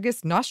medicines,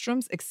 druggist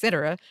nostrums,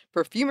 etc.,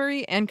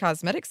 perfumery and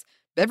cosmetics,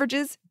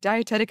 beverages,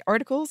 dietetic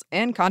articles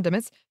and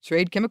condiments,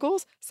 trade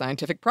chemicals,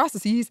 scientific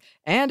processes,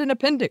 and an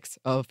appendix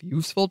of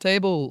useful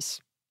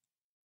tables.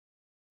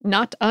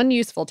 Not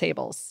unuseful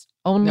tables,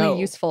 only No.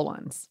 useful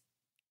ones.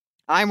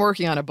 I'm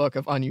working on a book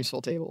of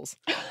unuseful tables,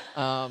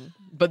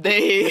 but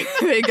they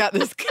got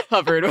this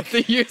covered with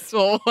the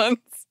useful ones.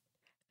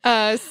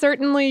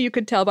 Certainly, you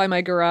could tell by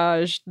my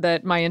garage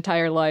that my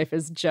entire life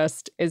is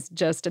just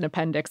an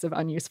appendix of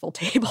unuseful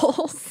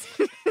tables.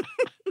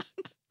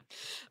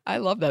 I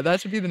love that. That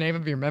should be the name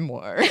of your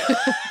memoir. It's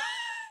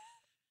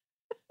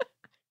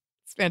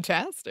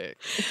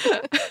fantastic.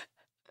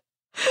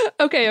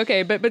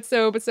 Okay, but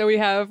so we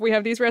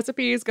have these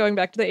recipes going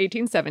back to the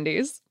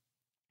 1870s.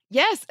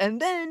 Yes, and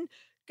then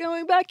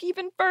going back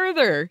even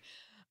further,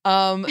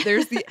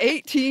 there's the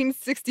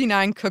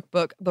 1869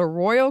 cookbook, the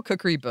Royal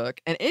Cookery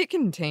Book, and it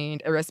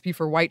contained a recipe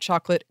for white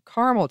chocolate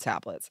caramel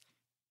tablets.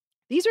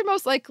 These are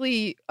most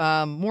likely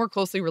more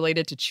closely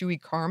related to chewy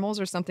caramels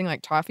or something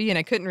like toffee, and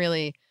I couldn't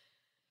really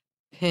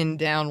pin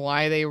down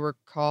why they were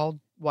called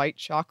white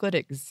chocolate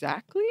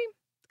exactly,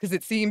 because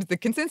the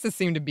consensus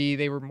seemed to be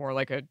they were more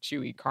like a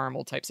chewy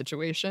caramel type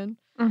situation.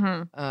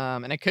 Mm-hmm.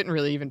 And I couldn't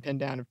really even pin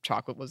down if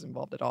chocolate was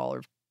involved at all or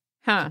if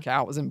Huh.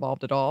 cacao was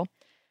involved at all.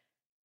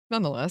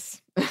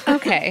 Nonetheless.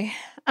 Okay.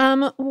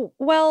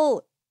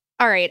 Well,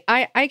 all right.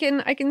 I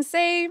can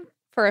say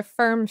for a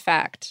firm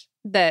fact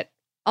that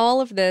all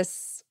of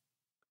this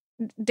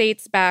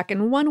dates back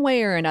in one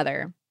way or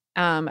another.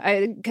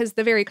 Because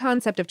the very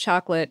concept of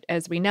chocolate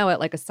as we know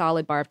it, like a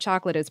solid bar of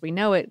chocolate as we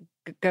know it,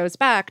 goes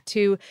back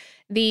to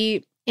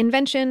the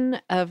invention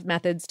of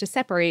methods to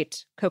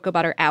separate cocoa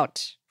butter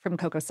out from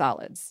cocoa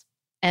solids.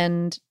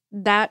 And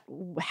that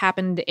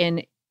happened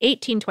in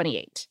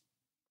 1828,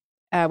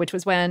 which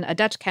was when a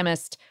Dutch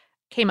chemist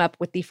came up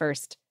with the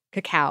first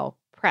cacao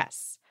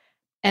press.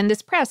 And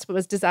this press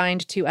was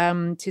designed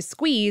to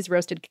squeeze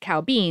roasted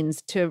cacao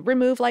beans to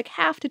remove like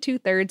half to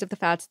 2/3 of the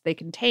fats they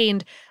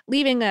contained,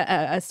 leaving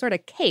a sort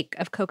of cake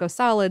of cocoa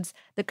solids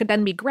that could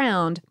then be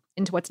ground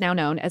into what's now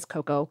known as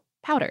cocoa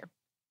powder,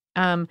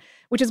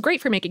 which is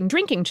great for making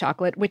drinking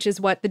chocolate, which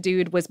is what the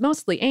dude was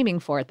mostly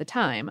aiming for at the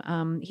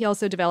time. He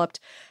also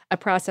developed a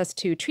process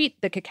to treat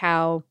the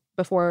cacao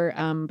before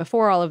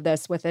all of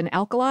this with an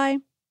alkali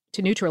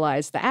to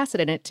neutralize the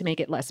acid in it to make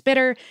it less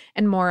bitter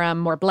and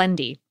more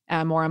blendy.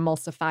 More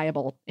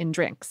emulsifiable in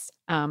drinks.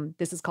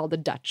 This is called the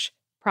Dutch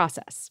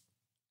process.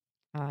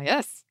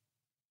 Yes.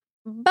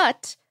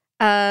 But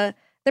the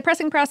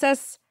pressing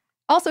process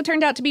also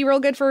turned out to be real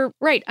good for,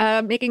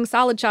 making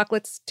solid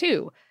chocolates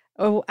too.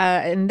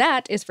 And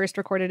that is first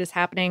recorded as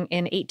happening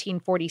in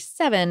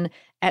 1847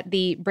 at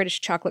the British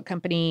chocolate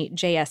company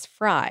J.S.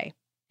 Fry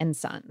and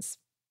Sons.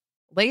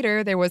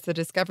 Later, there was the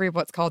discovery of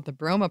what's called the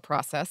Broma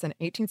process in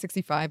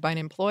 1865 by an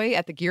employee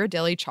at the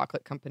Ghirardelli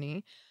Chocolate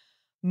Company.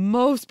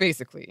 Most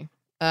basically,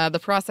 the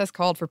process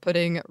called for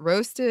putting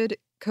roasted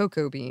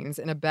cocoa beans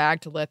in a bag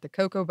to let the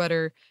cocoa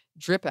butter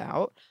drip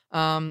out,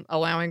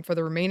 allowing for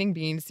the remaining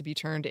beans to be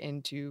turned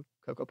into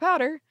cocoa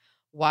powder,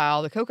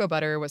 while the cocoa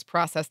butter was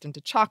processed into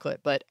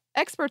chocolate. But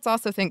experts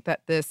also think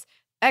that this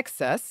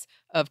excess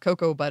of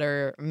cocoa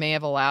butter may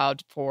have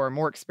allowed for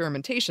more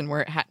experimentation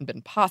where it hadn't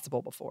been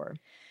possible before.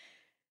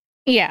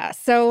 Yeah,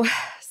 so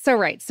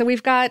right. So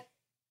we've got,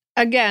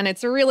 again,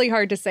 it's really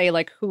hard to say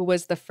like who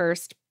was the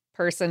first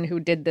person who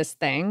did this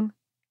thing.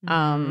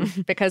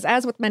 Because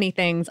as with many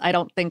things, I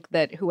don't think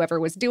that whoever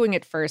was doing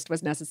it first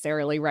was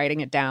necessarily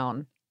writing it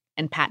down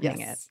and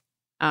patenting it.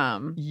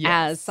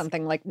 As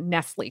something like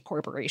Nestle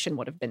Corporation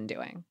would have been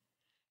doing.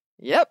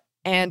 Yep,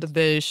 and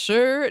they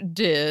sure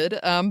did.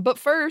 But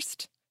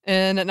first,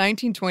 in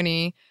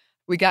 1920,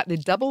 we got the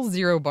Double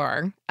Zero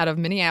bar out of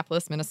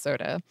Minneapolis,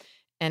 Minnesota,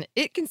 and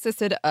it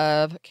consisted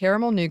of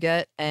caramel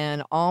nougat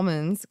and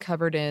almonds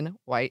covered in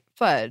white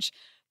fudge.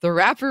 The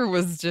wrapper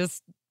was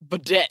just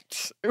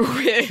bedecked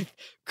with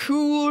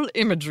cool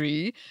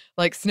imagery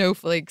like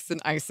snowflakes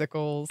and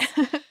icicles.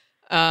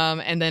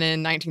 And then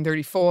in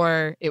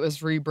 1934, it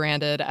was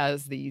rebranded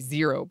as the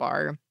Zero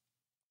bar.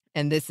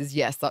 And this is,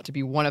 yes, thought to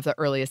be one of the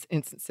earliest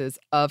instances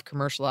of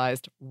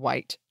commercialized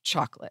white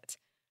chocolate.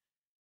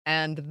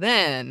 And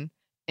then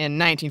in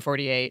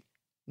 1948,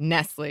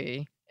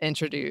 Nestle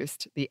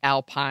introduced the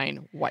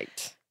Alpine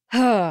White.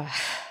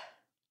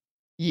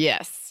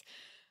 Yes.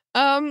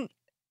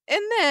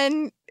 And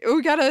then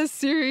we got a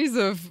series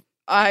of,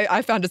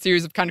 I found a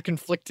series of kind of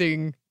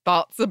conflicting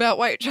thoughts about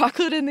white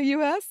chocolate in the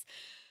U.S.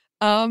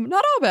 Not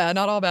all bad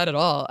at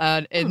all.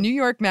 A New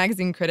York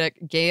Magazine critic,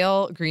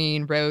 Gail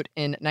Green, wrote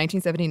in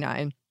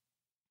 1979,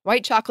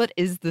 "White chocolate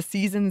is the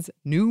season's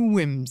new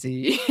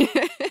whimsy."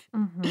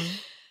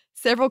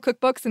 Several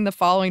cookbooks in the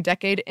following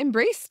decade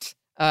embraced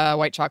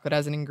white chocolate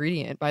as an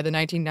ingredient. By the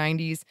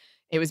 1990s,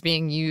 it was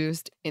being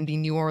used in the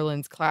New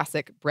Orleans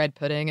classic bread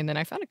pudding. And then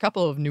I found a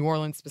couple of New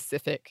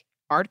Orleans-specific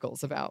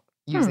articles about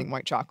using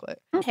white chocolate.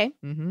 Okay.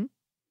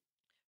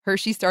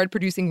 Hershey started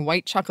producing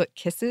white chocolate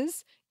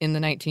kisses in the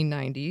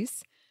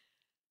 1990s.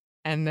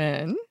 And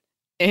then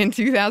in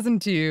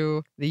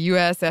 2002, the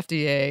U.S.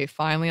 FDA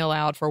finally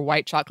allowed for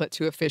white chocolate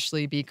to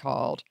officially be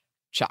called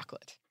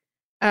chocolate.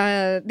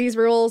 These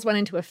rules went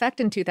into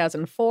effect in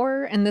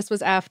 2004, and this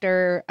was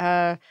after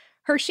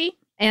Hershey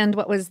and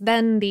what was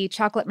then the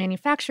Chocolate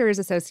Manufacturers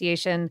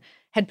Association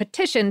had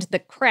petitioned the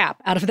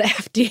crap out of the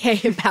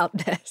FDA about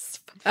this.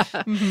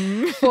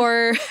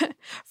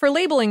 For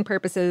labeling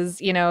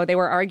purposes, you know, they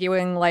were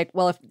arguing like,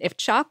 well, if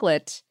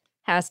chocolate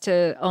has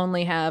to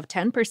only have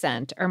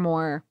 10% or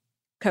more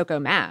cocoa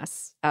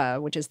mass,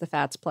 which is the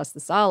fats plus the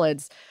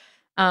solids,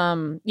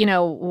 you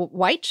know,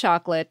 white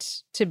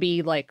chocolate to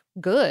be like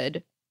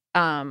good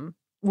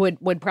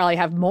would probably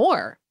have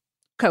more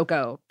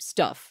cocoa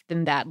stuff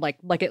than that,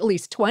 like at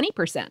least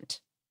 20%.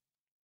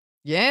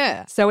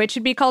 Yeah. So it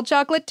should be called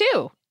chocolate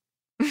too.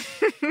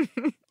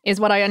 Is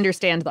what I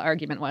understand the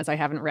argument was. I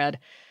haven't read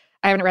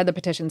the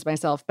petitions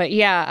myself, but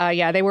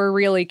yeah, they were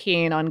really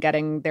keen on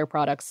getting their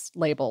products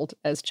labeled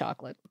as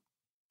chocolate.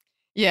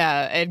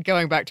 Yeah, and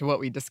going back to what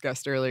we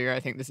discussed earlier, I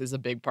think this is a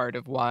big part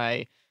of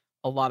why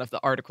a lot of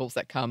the articles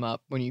that come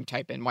up when you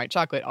type in white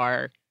chocolate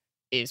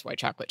is white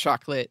chocolate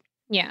chocolate?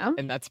 Yeah.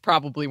 And that's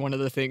probably one of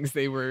the things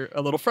they were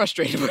a little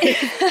frustrated with.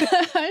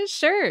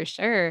 Sure.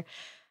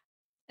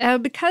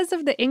 Because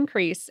of the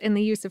increase in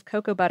the use of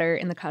cocoa butter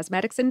in the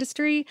cosmetics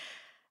industry,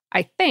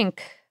 I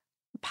think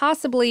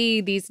possibly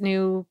these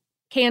new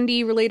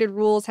candy-related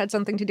rules had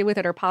something to do with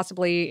it, or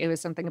possibly it was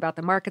something about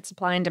the market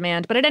supply and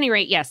demand. But at any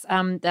rate, yes,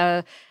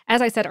 as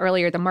I said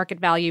earlier, the market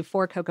value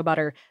for cocoa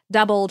butter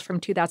doubled from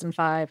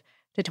 2005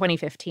 to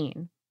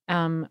 2015,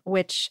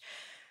 which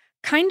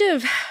kind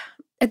of,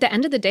 at the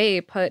end of the day,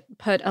 put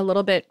a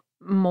little bit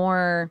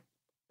more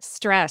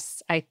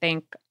stress, I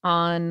think,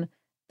 on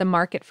the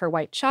market for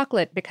white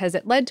chocolate, because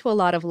it led to a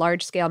lot of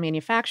large-scale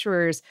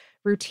manufacturers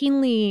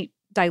routinely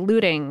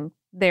diluting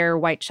their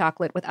white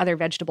chocolate with other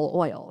vegetable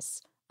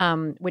oils,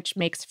 which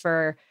makes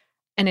for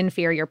an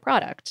inferior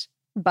product,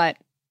 but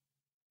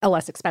a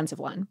less expensive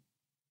one.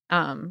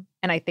 And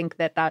I think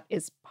that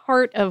is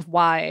part of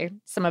why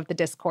some of the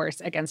discourse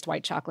against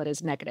white chocolate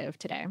is negative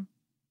today.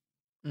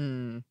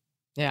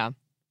 Yeah.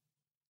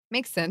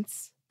 Makes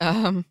sense.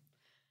 And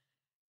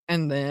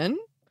then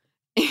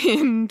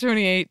in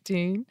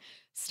 2018,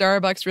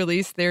 Starbucks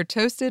released their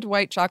toasted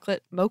white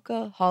chocolate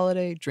mocha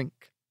holiday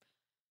drink.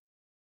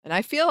 And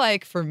I feel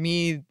like for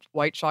me,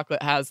 white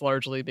chocolate has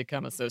largely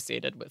become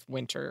associated with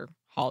winter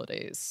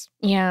holidays.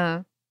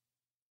 Yeah.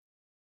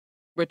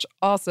 Which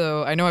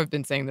also, I know I've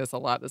been saying this a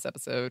lot this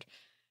episode,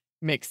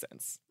 makes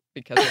sense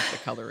because of the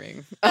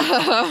coloring.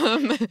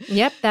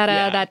 Yep,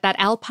 that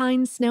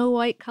alpine snow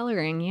white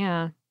coloring,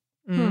 yeah.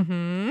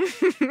 Well,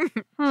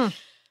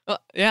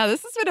 yeah,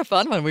 this has been a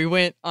fun one. We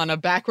went on a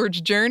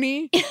backwards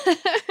journey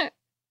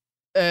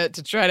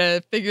to try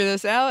to figure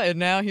this out, and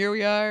now here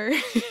we are.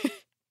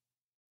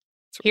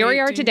 Here we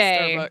are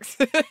today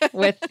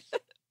Starbucks.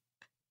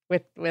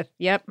 with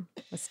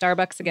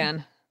Starbucks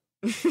again.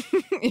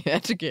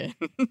 Yet again.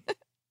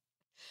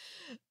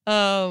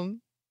 But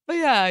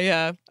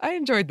yeah, I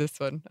enjoyed this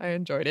one. I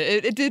enjoyed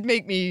it. It did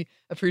make me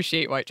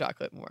appreciate white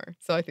chocolate more,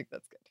 so I think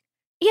that's good.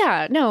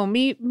 Yeah, no,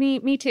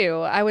 me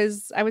too. I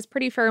was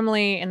pretty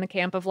firmly in the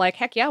camp of like,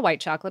 heck yeah, white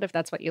chocolate if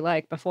that's what you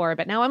like before,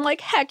 but now I'm like,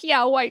 heck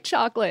yeah, white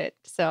chocolate.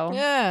 So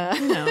yeah,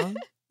 you know,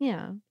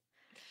 yeah.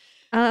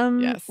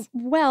 Yes.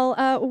 Well,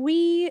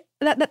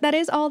 that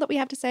is all that we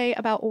have to say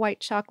about white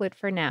chocolate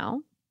for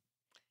now.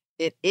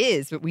 It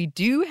is, but we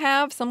do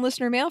have some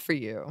listener mail for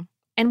you.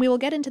 And we will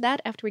get into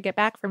that after we get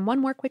back from one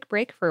more quick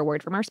break for a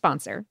word from our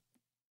sponsor.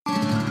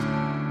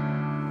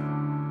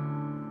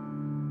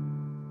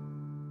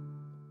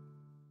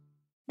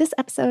 This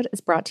episode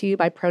is brought to you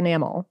by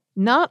Pronamel.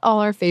 Not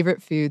all our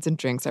favorite foods and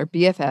drinks are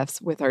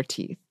BFFs with our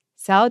teeth.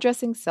 Salad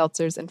dressings,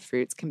 seltzers, and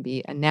fruits can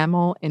be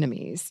enamel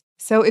enemies.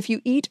 So if you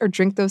eat or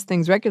drink those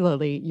things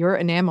regularly, your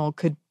enamel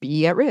could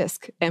be at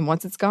risk. And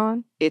once it's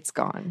gone, it's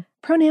gone.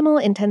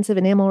 Pronamel Intensive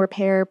Enamel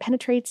Repair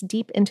penetrates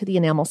deep into the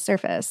enamel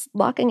surface,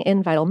 locking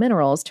in vital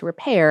minerals to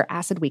repair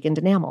acid-weakened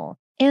enamel.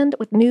 And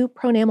with new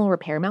Pronamel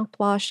Repair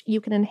mouthwash,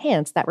 you can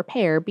enhance that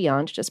repair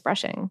beyond just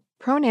brushing.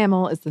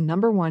 Pronamel is the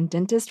 #1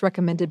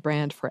 dentist-recommended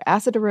brand for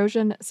acid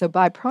erosion, so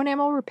buy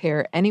Pronamel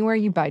Repair anywhere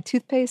you buy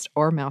toothpaste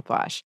or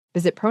mouthwash.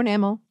 Visit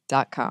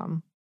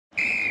pronamel.com.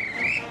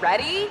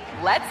 Ready?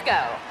 Let's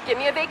go. Give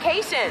me a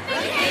vacation.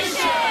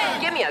 Vacation!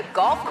 Give me a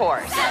golf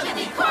course.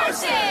 70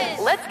 courses!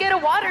 Let's get a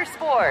water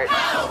sport.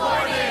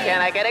 Paddleboarding!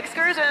 Can I get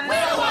excursions?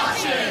 Whale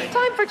watching!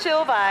 Time for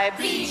chill vibes.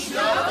 Beach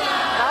yoga!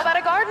 How about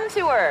a garden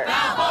tour?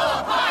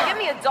 Balboa Park! Give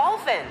me a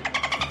dolphin.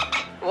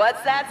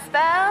 What's that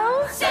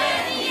spell?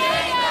 San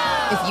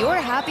Diego! If you're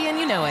happy and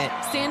you know it,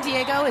 San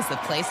Diego is the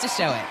place to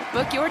show it.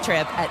 Book your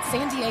trip at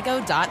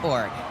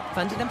sandiego.org.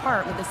 Funded in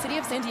part with the City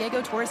of San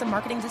Diego Tourism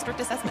Marketing District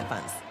Assessment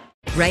Funds.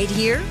 Right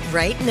here,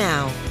 right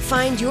now.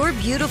 Find your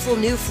beautiful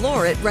new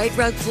floor at Right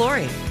Rug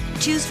Flooring.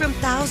 Choose from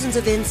thousands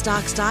of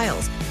in-stock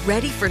styles,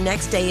 ready for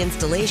next day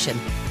installation,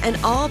 and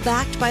all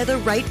backed by the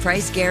right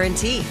price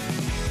guarantee.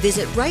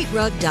 Visit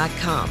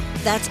rightrug.com.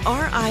 That's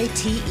RITERUG.com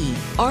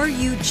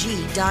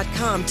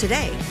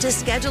today to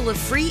schedule a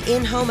free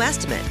in-home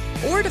estimate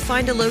or to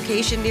find a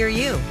location near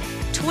you.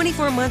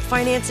 24-month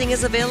financing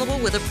is available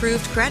with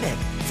approved credit.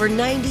 For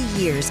 90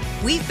 years,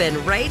 we've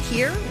been right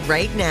here,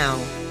 right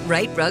now.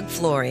 Right Rug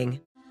Flooring.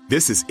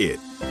 This is it.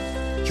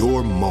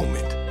 Your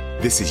moment.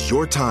 This is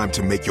your time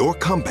to make your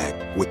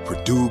comeback with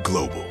Purdue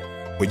Global.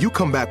 When you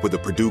come back with a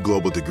Purdue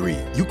Global degree,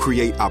 you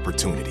create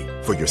opportunity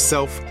for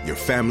yourself, your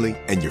family,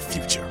 and your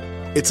future.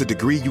 It's a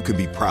degree you can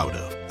be proud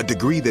of, a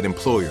degree that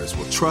employers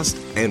will trust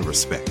and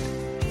respect.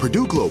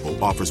 Purdue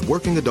Global offers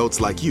working adults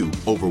like you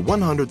over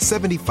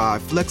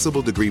 175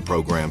 flexible degree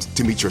programs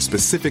to meet your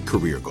specific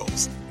career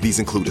goals. These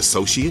include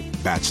associate,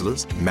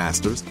 bachelor's,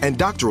 master's, and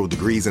doctoral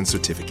degrees and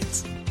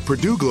certificates.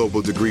 Purdue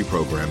Global degree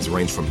programs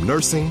range from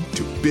nursing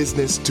to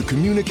business to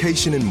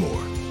communication and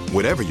more.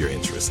 Whatever your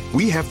interest,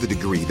 we have the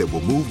degree that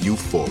will move you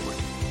forward.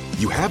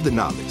 You have the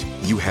knowledge,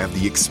 you have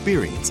the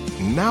experience.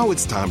 Now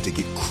it's time to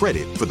get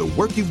credit for the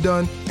work you've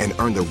done and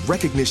earn the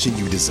recognition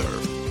you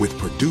deserve with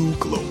Purdue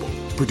Global,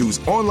 Purdue's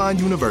online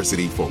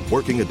university for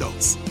working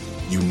adults.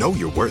 You know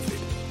you're worth it.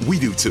 We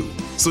do too.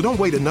 So don't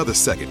wait another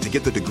second to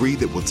get the degree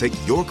that will take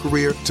your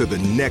career to the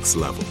next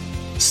level.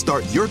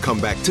 Start your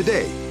comeback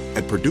today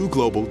at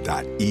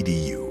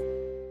purdueglobal.edu.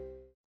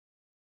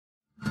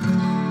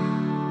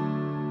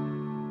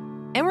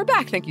 And we're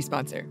back. Thank you,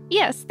 sponsor.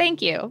 Yes,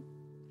 thank you.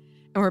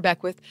 And we're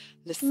back with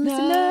Listener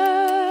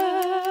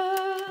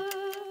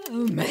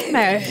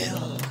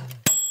Mail.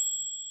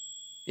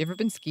 You ever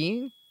been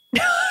skiing?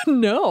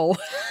 No.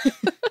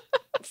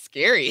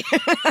 Scary.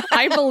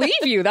 I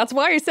believe you. That's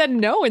why I said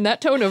no in that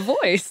tone of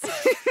voice.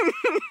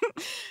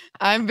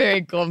 I'm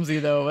very clumsy,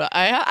 though.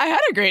 I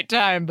had a great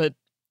time, but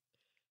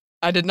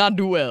I did not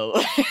do well.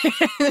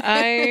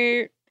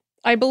 I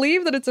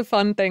believe that it's a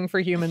fun thing for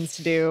humans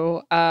to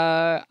do.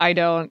 I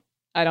don't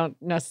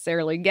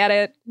necessarily get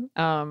it.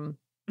 But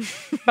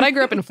I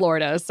grew up in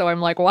Florida, so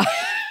I'm like, why?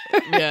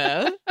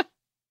 Yeah.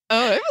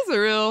 Oh, it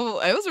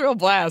was a real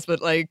blast,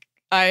 but like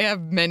I have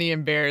many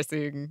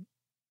embarrassing,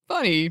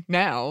 funny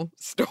now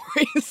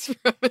stories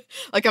from it.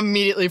 Like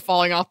immediately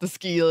falling off the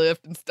ski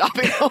lift and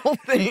stopping the whole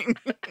thing.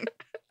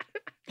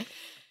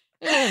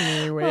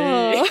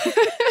 Anyway.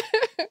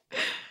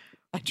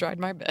 I tried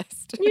my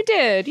best. You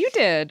did.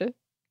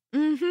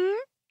 Mm-hmm.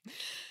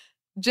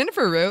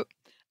 Jennifer wrote,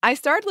 I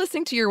started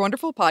listening to your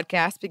wonderful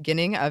podcast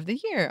beginning of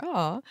the year.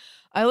 Aw.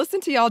 I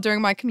listened to y'all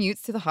during my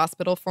commutes to the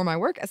hospital for my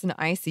work as an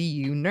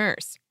ICU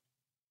nurse.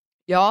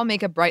 Y'all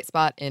make a bright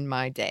spot in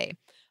my day.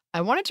 I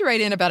wanted to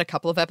write in about a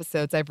couple of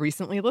episodes I've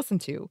recently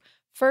listened to.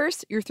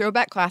 First, your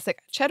throwback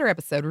classic Cheddar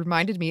episode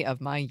reminded me of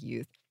my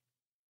youth.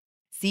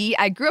 See,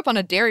 I grew up on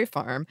a dairy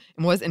farm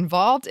and was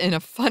involved in a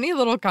funny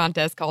little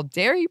contest called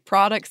Dairy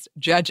Products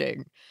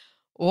Judging.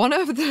 One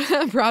of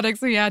the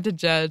products we had to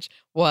judge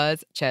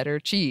was cheddar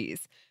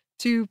cheese.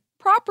 To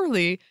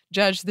properly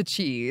judge the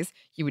cheese,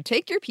 you would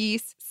take your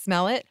piece,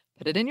 smell it,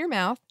 put it in your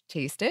mouth,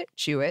 taste it,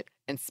 chew it,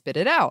 and spit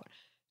it out.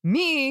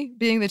 Me,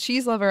 being the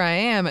cheese lover I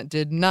am,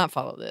 did not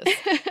follow this.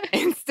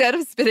 Instead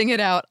of spitting it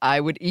out, I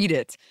would eat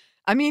it.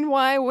 I mean,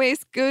 why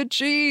waste good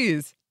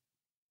cheese?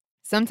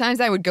 Sometimes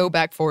I would go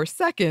back 4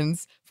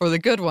 seconds for the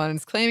good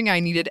ones, claiming I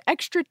needed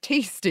extra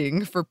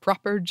tasting for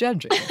proper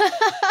judging.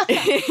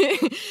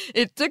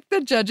 It took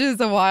the judges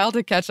a while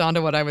to catch on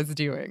to what I was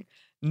doing.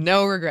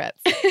 No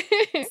regrets.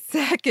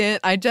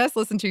 Second, I just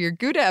listened to your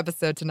Gouda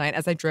episode tonight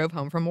as I drove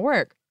home from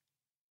work.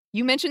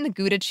 You mentioned the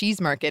Gouda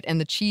Cheese Market and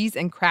the Cheese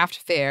and Craft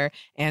Fair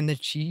and the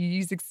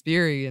Cheese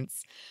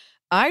Experience.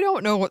 I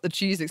don't know what the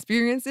cheese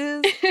experience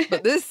is,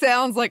 but this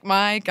sounds like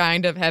my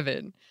kind of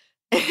heaven.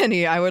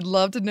 Annie, I would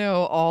love to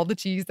know all the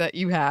cheese that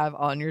you have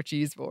on your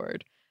cheese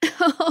board.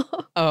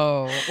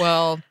 Oh,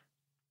 well,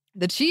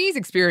 the cheese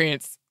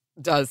experience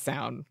does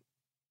sound...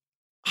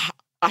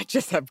 I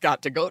just have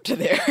got to go to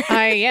there.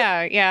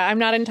 Yeah. I'm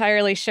not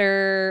entirely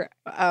sure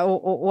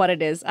what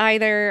it is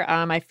either.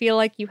 I feel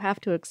like you have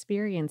to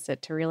experience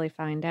it to really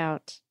find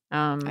out.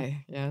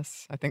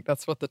 Yes, I think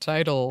that's what the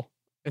title,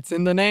 it's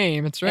in the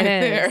name. It's right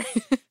there.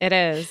 It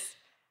is.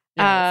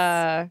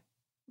 Yes.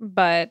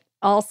 But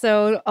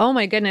also, oh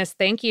my goodness,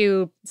 thank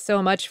you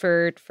so much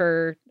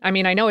for, I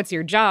mean, I know it's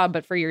your job,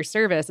 but for your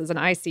service as an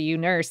ICU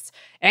nurse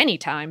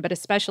anytime, but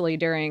especially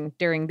during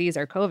these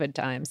are COVID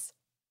times.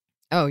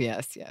 Oh,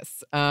 yes.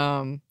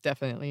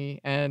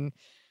 Definitely. And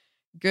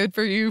good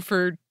for you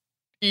for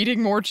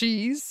eating more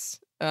cheese.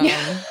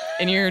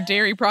 In your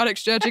dairy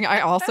products judging,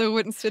 I also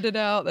wouldn't spit it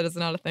out. That is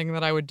not a thing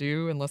that I would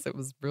do unless it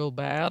was real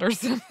bad or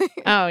something.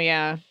 Oh,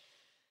 yeah.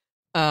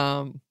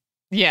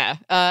 Yeah.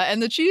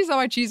 And the cheese on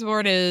my cheese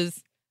board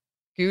is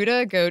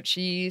Gouda goat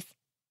cheese,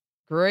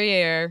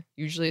 Gruyere,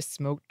 usually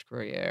smoked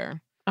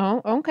Gruyere,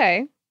 Oh,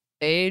 okay.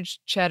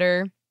 aged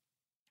cheddar,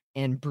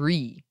 and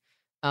brie.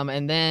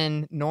 And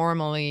then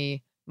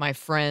normally my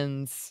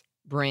friends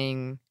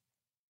bring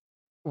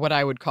what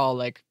I would call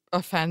like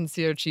a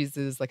fancier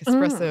cheeses, like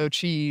espresso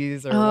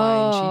cheese or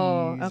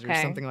wine cheese or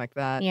something like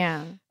that.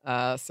 Yeah.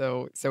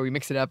 So we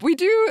mix it up. We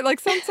do like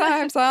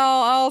sometimes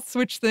I'll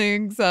switch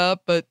things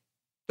up, but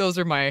those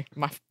are my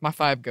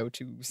 5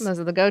 go-tos. Those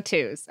are the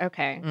go-tos.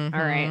 Okay. Mhm. All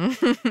right.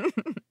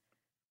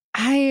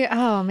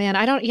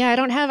 I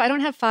don't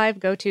have 5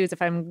 go-tos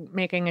if I'm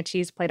making a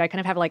cheese plate. I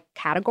kind of have like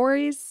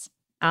categories.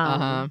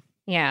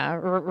 Yeah,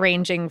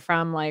 ranging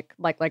from like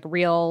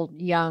real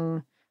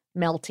young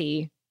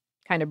melty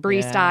kind of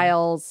brie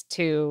styles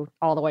to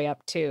all the way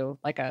up to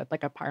like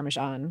a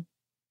Parmesan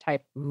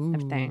type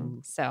of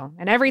thing. So,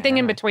 and everything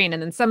in between,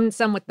 and then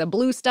some with the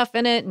blue stuff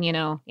in it, and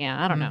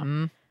I don't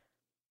know.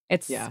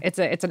 It's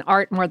an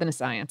art more than a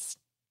science.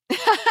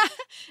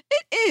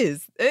 It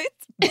is.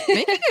 It's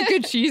making a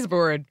good cheese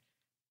board.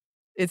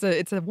 It's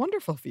a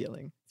wonderful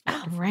feeling.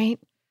 Oh, right.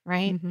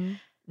 Mm-hmm.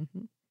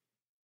 Mm-hmm.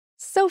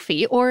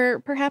 Sophie, or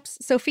perhaps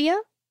Sophia.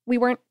 We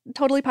weren't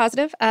totally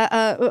positive,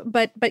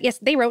 but yes,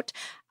 they wrote,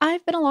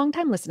 I've been a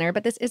long-time listener,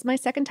 but this is my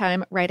second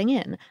time writing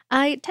in.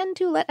 I tend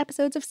to let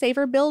episodes of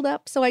Savor build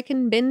up so I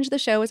can binge the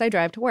show as I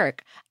drive to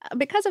work.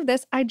 Because of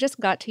this, I just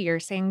got to your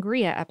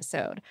sangria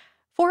episode.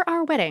 For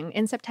our wedding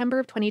in September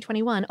of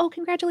 2021, oh,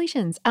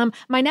 congratulations,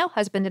 my now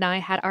husband and I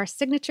had our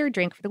signature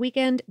drink for the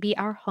weekend be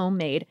our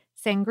homemade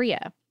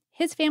sangria.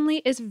 His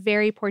family is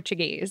very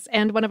Portuguese,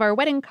 and one of our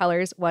wedding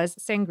colors was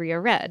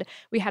sangria red.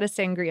 We had a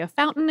sangria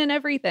fountain and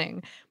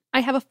everything.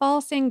 I have a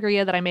fall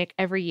sangria that I make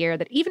every year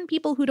that even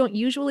people who don't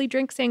usually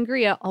drink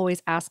sangria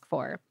always ask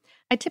for.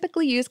 I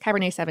typically use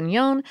Cabernet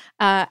Sauvignon,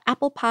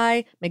 apple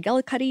pie,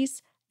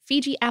 McGillicuddy's,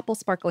 Fiji apple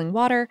sparkling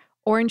water,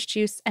 orange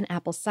juice, and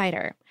apple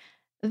cider.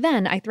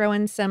 Then I throw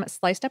in some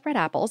sliced up red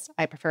apples,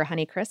 I prefer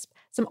Honeycrisp,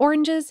 some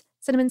oranges,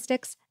 cinnamon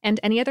sticks, and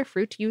any other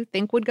fruit you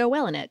think would go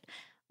well in it.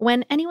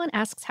 When anyone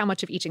asks how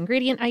much of each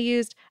ingredient I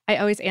used, I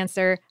always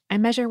answer, I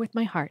measure with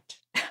my heart.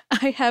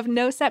 I have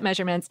no set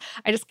measurements.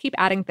 I just keep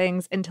adding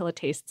things until it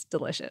tastes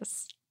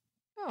delicious.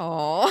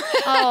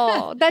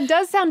 Oh, that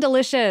does sound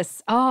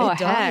delicious. Oh, it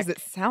does. It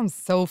sounds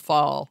so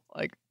fall.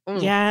 Like,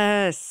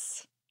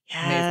 yes.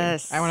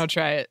 Amazing. I want to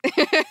try it.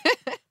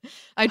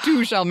 I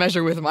too shall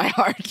measure with my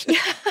heart.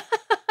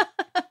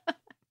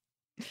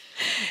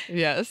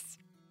 Yes.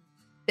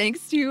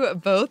 Thanks to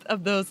both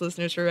of those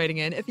listeners for writing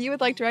in. If you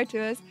would like to write to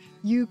us,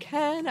 you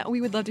can. We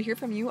would love to hear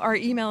from you. Our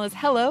email is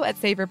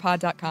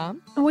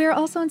hello@savorpod.com. We're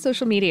also on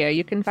social media.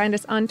 You can find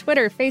us on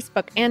Twitter,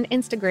 Facebook, and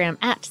Instagram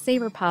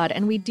 @SavorPod,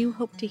 and we do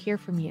hope to hear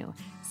from you.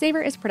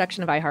 Savor is a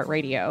production of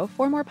iHeartRadio.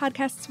 For more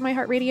podcasts from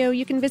iHeartRadio,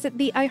 you can visit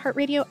the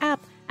iHeartRadio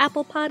app,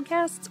 Apple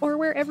Podcasts, or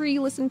wherever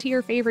you listen to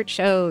your favorite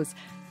shows.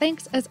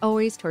 Thanks, as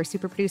always, to our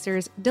super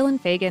producers, Dylan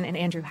Fagan and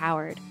Andrew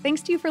Howard.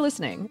 Thanks to you for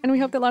listening, and we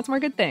hope that lots more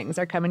good things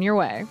are coming your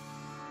way.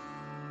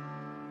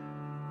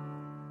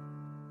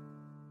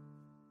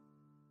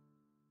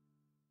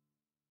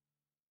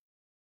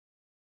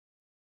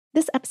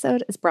 This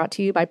episode is brought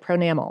to you by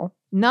Pronamel.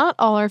 Not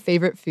all our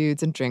favorite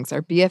foods and drinks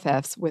are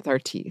BFFs with our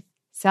teeth.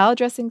 Salad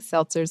dressings,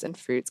 seltzers, and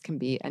fruits can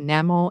be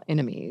enamel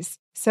enemies.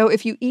 So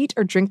if you eat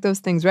or drink those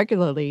things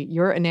regularly,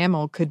 your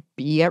enamel could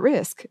be at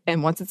risk.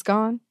 And once it's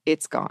gone,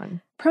 it's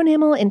gone.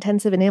 Pronamel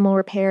Intensive Enamel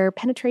Repair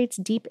penetrates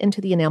deep into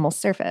the enamel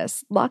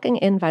surface, locking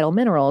in vital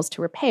minerals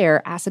to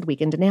repair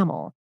acid-weakened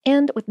enamel.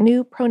 And with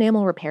new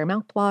Pronamel Repair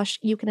mouthwash,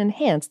 you can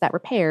enhance that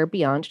repair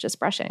beyond just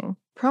brushing.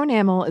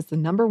 Pronamel is the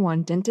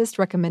 #1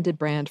 dentist-recommended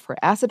brand for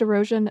acid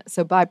erosion,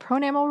 so buy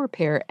Pronamel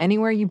Repair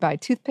anywhere you buy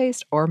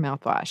toothpaste or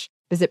mouthwash.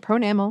 Visit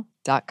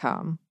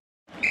pronamel.com.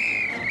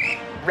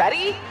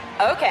 Ready?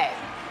 Okay.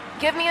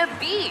 Give me a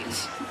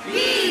beach.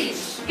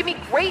 Beach. Give me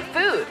great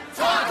food.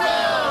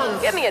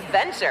 Tacos. Give me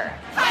adventure.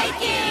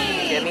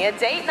 Hiking. Give me a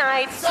date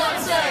night.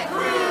 Sunset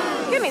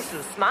cruise. Give me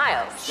some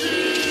smiles.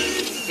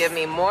 Cheese. Give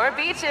me more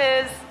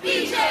beaches.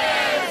 Beaches.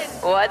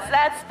 What's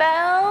that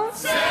spell?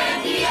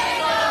 San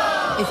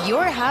Diego. If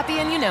you're happy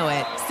and you know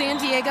it, San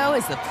Diego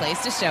is the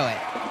place to show it.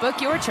 Book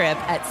your trip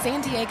at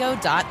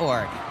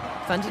sandiego.org.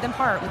 Funded in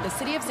part with the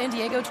City of San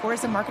Diego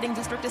Tourism Marketing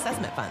District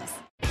Assessment Funds.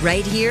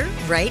 Right here,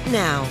 right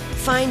now.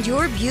 Find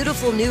your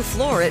beautiful new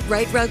floor at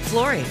Right Rug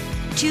Flooring.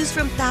 Choose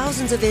from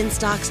thousands of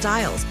in-stock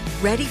styles,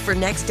 ready for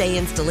next day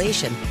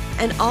installation,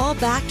 and all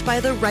backed by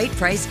the right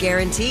price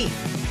guarantee.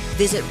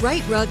 Visit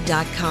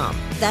rightrug.com.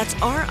 That's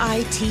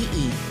RITERUG.com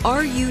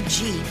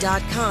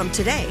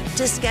today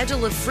to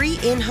schedule a free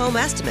in-home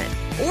estimate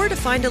or to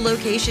find a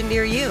location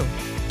near you.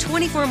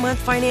 24-month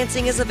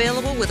financing is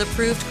available with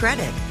approved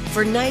credit.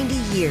 For 90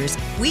 years,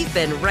 we've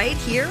been right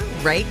here,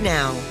 right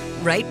now.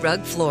 Right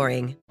Rug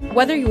Flooring.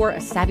 Whether you're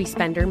a savvy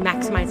spender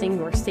maximizing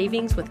your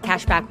savings with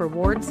cashback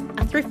rewards,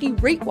 a thrifty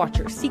rate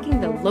watcher seeking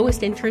the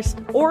lowest interest,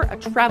 or a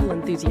travel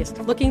enthusiast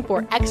looking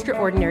for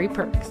extraordinary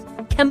perks,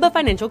 Kemba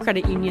Financial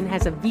Credit Union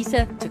has a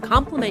visa to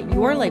complement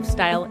your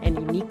lifestyle and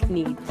unique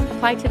needs.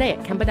 Apply today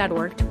at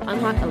Kemba.org to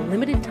unlock a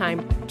limited time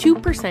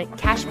 2%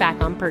 cash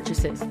back on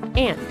purchases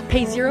and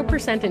pay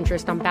 0%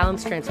 interest on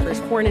balance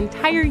transfers for an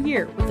entire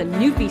year with a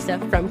new visa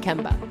from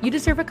Kemba. You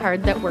deserve a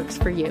card that works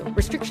for you.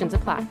 Restrictions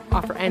apply.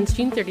 Offer ends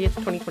June 30th,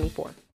 2024.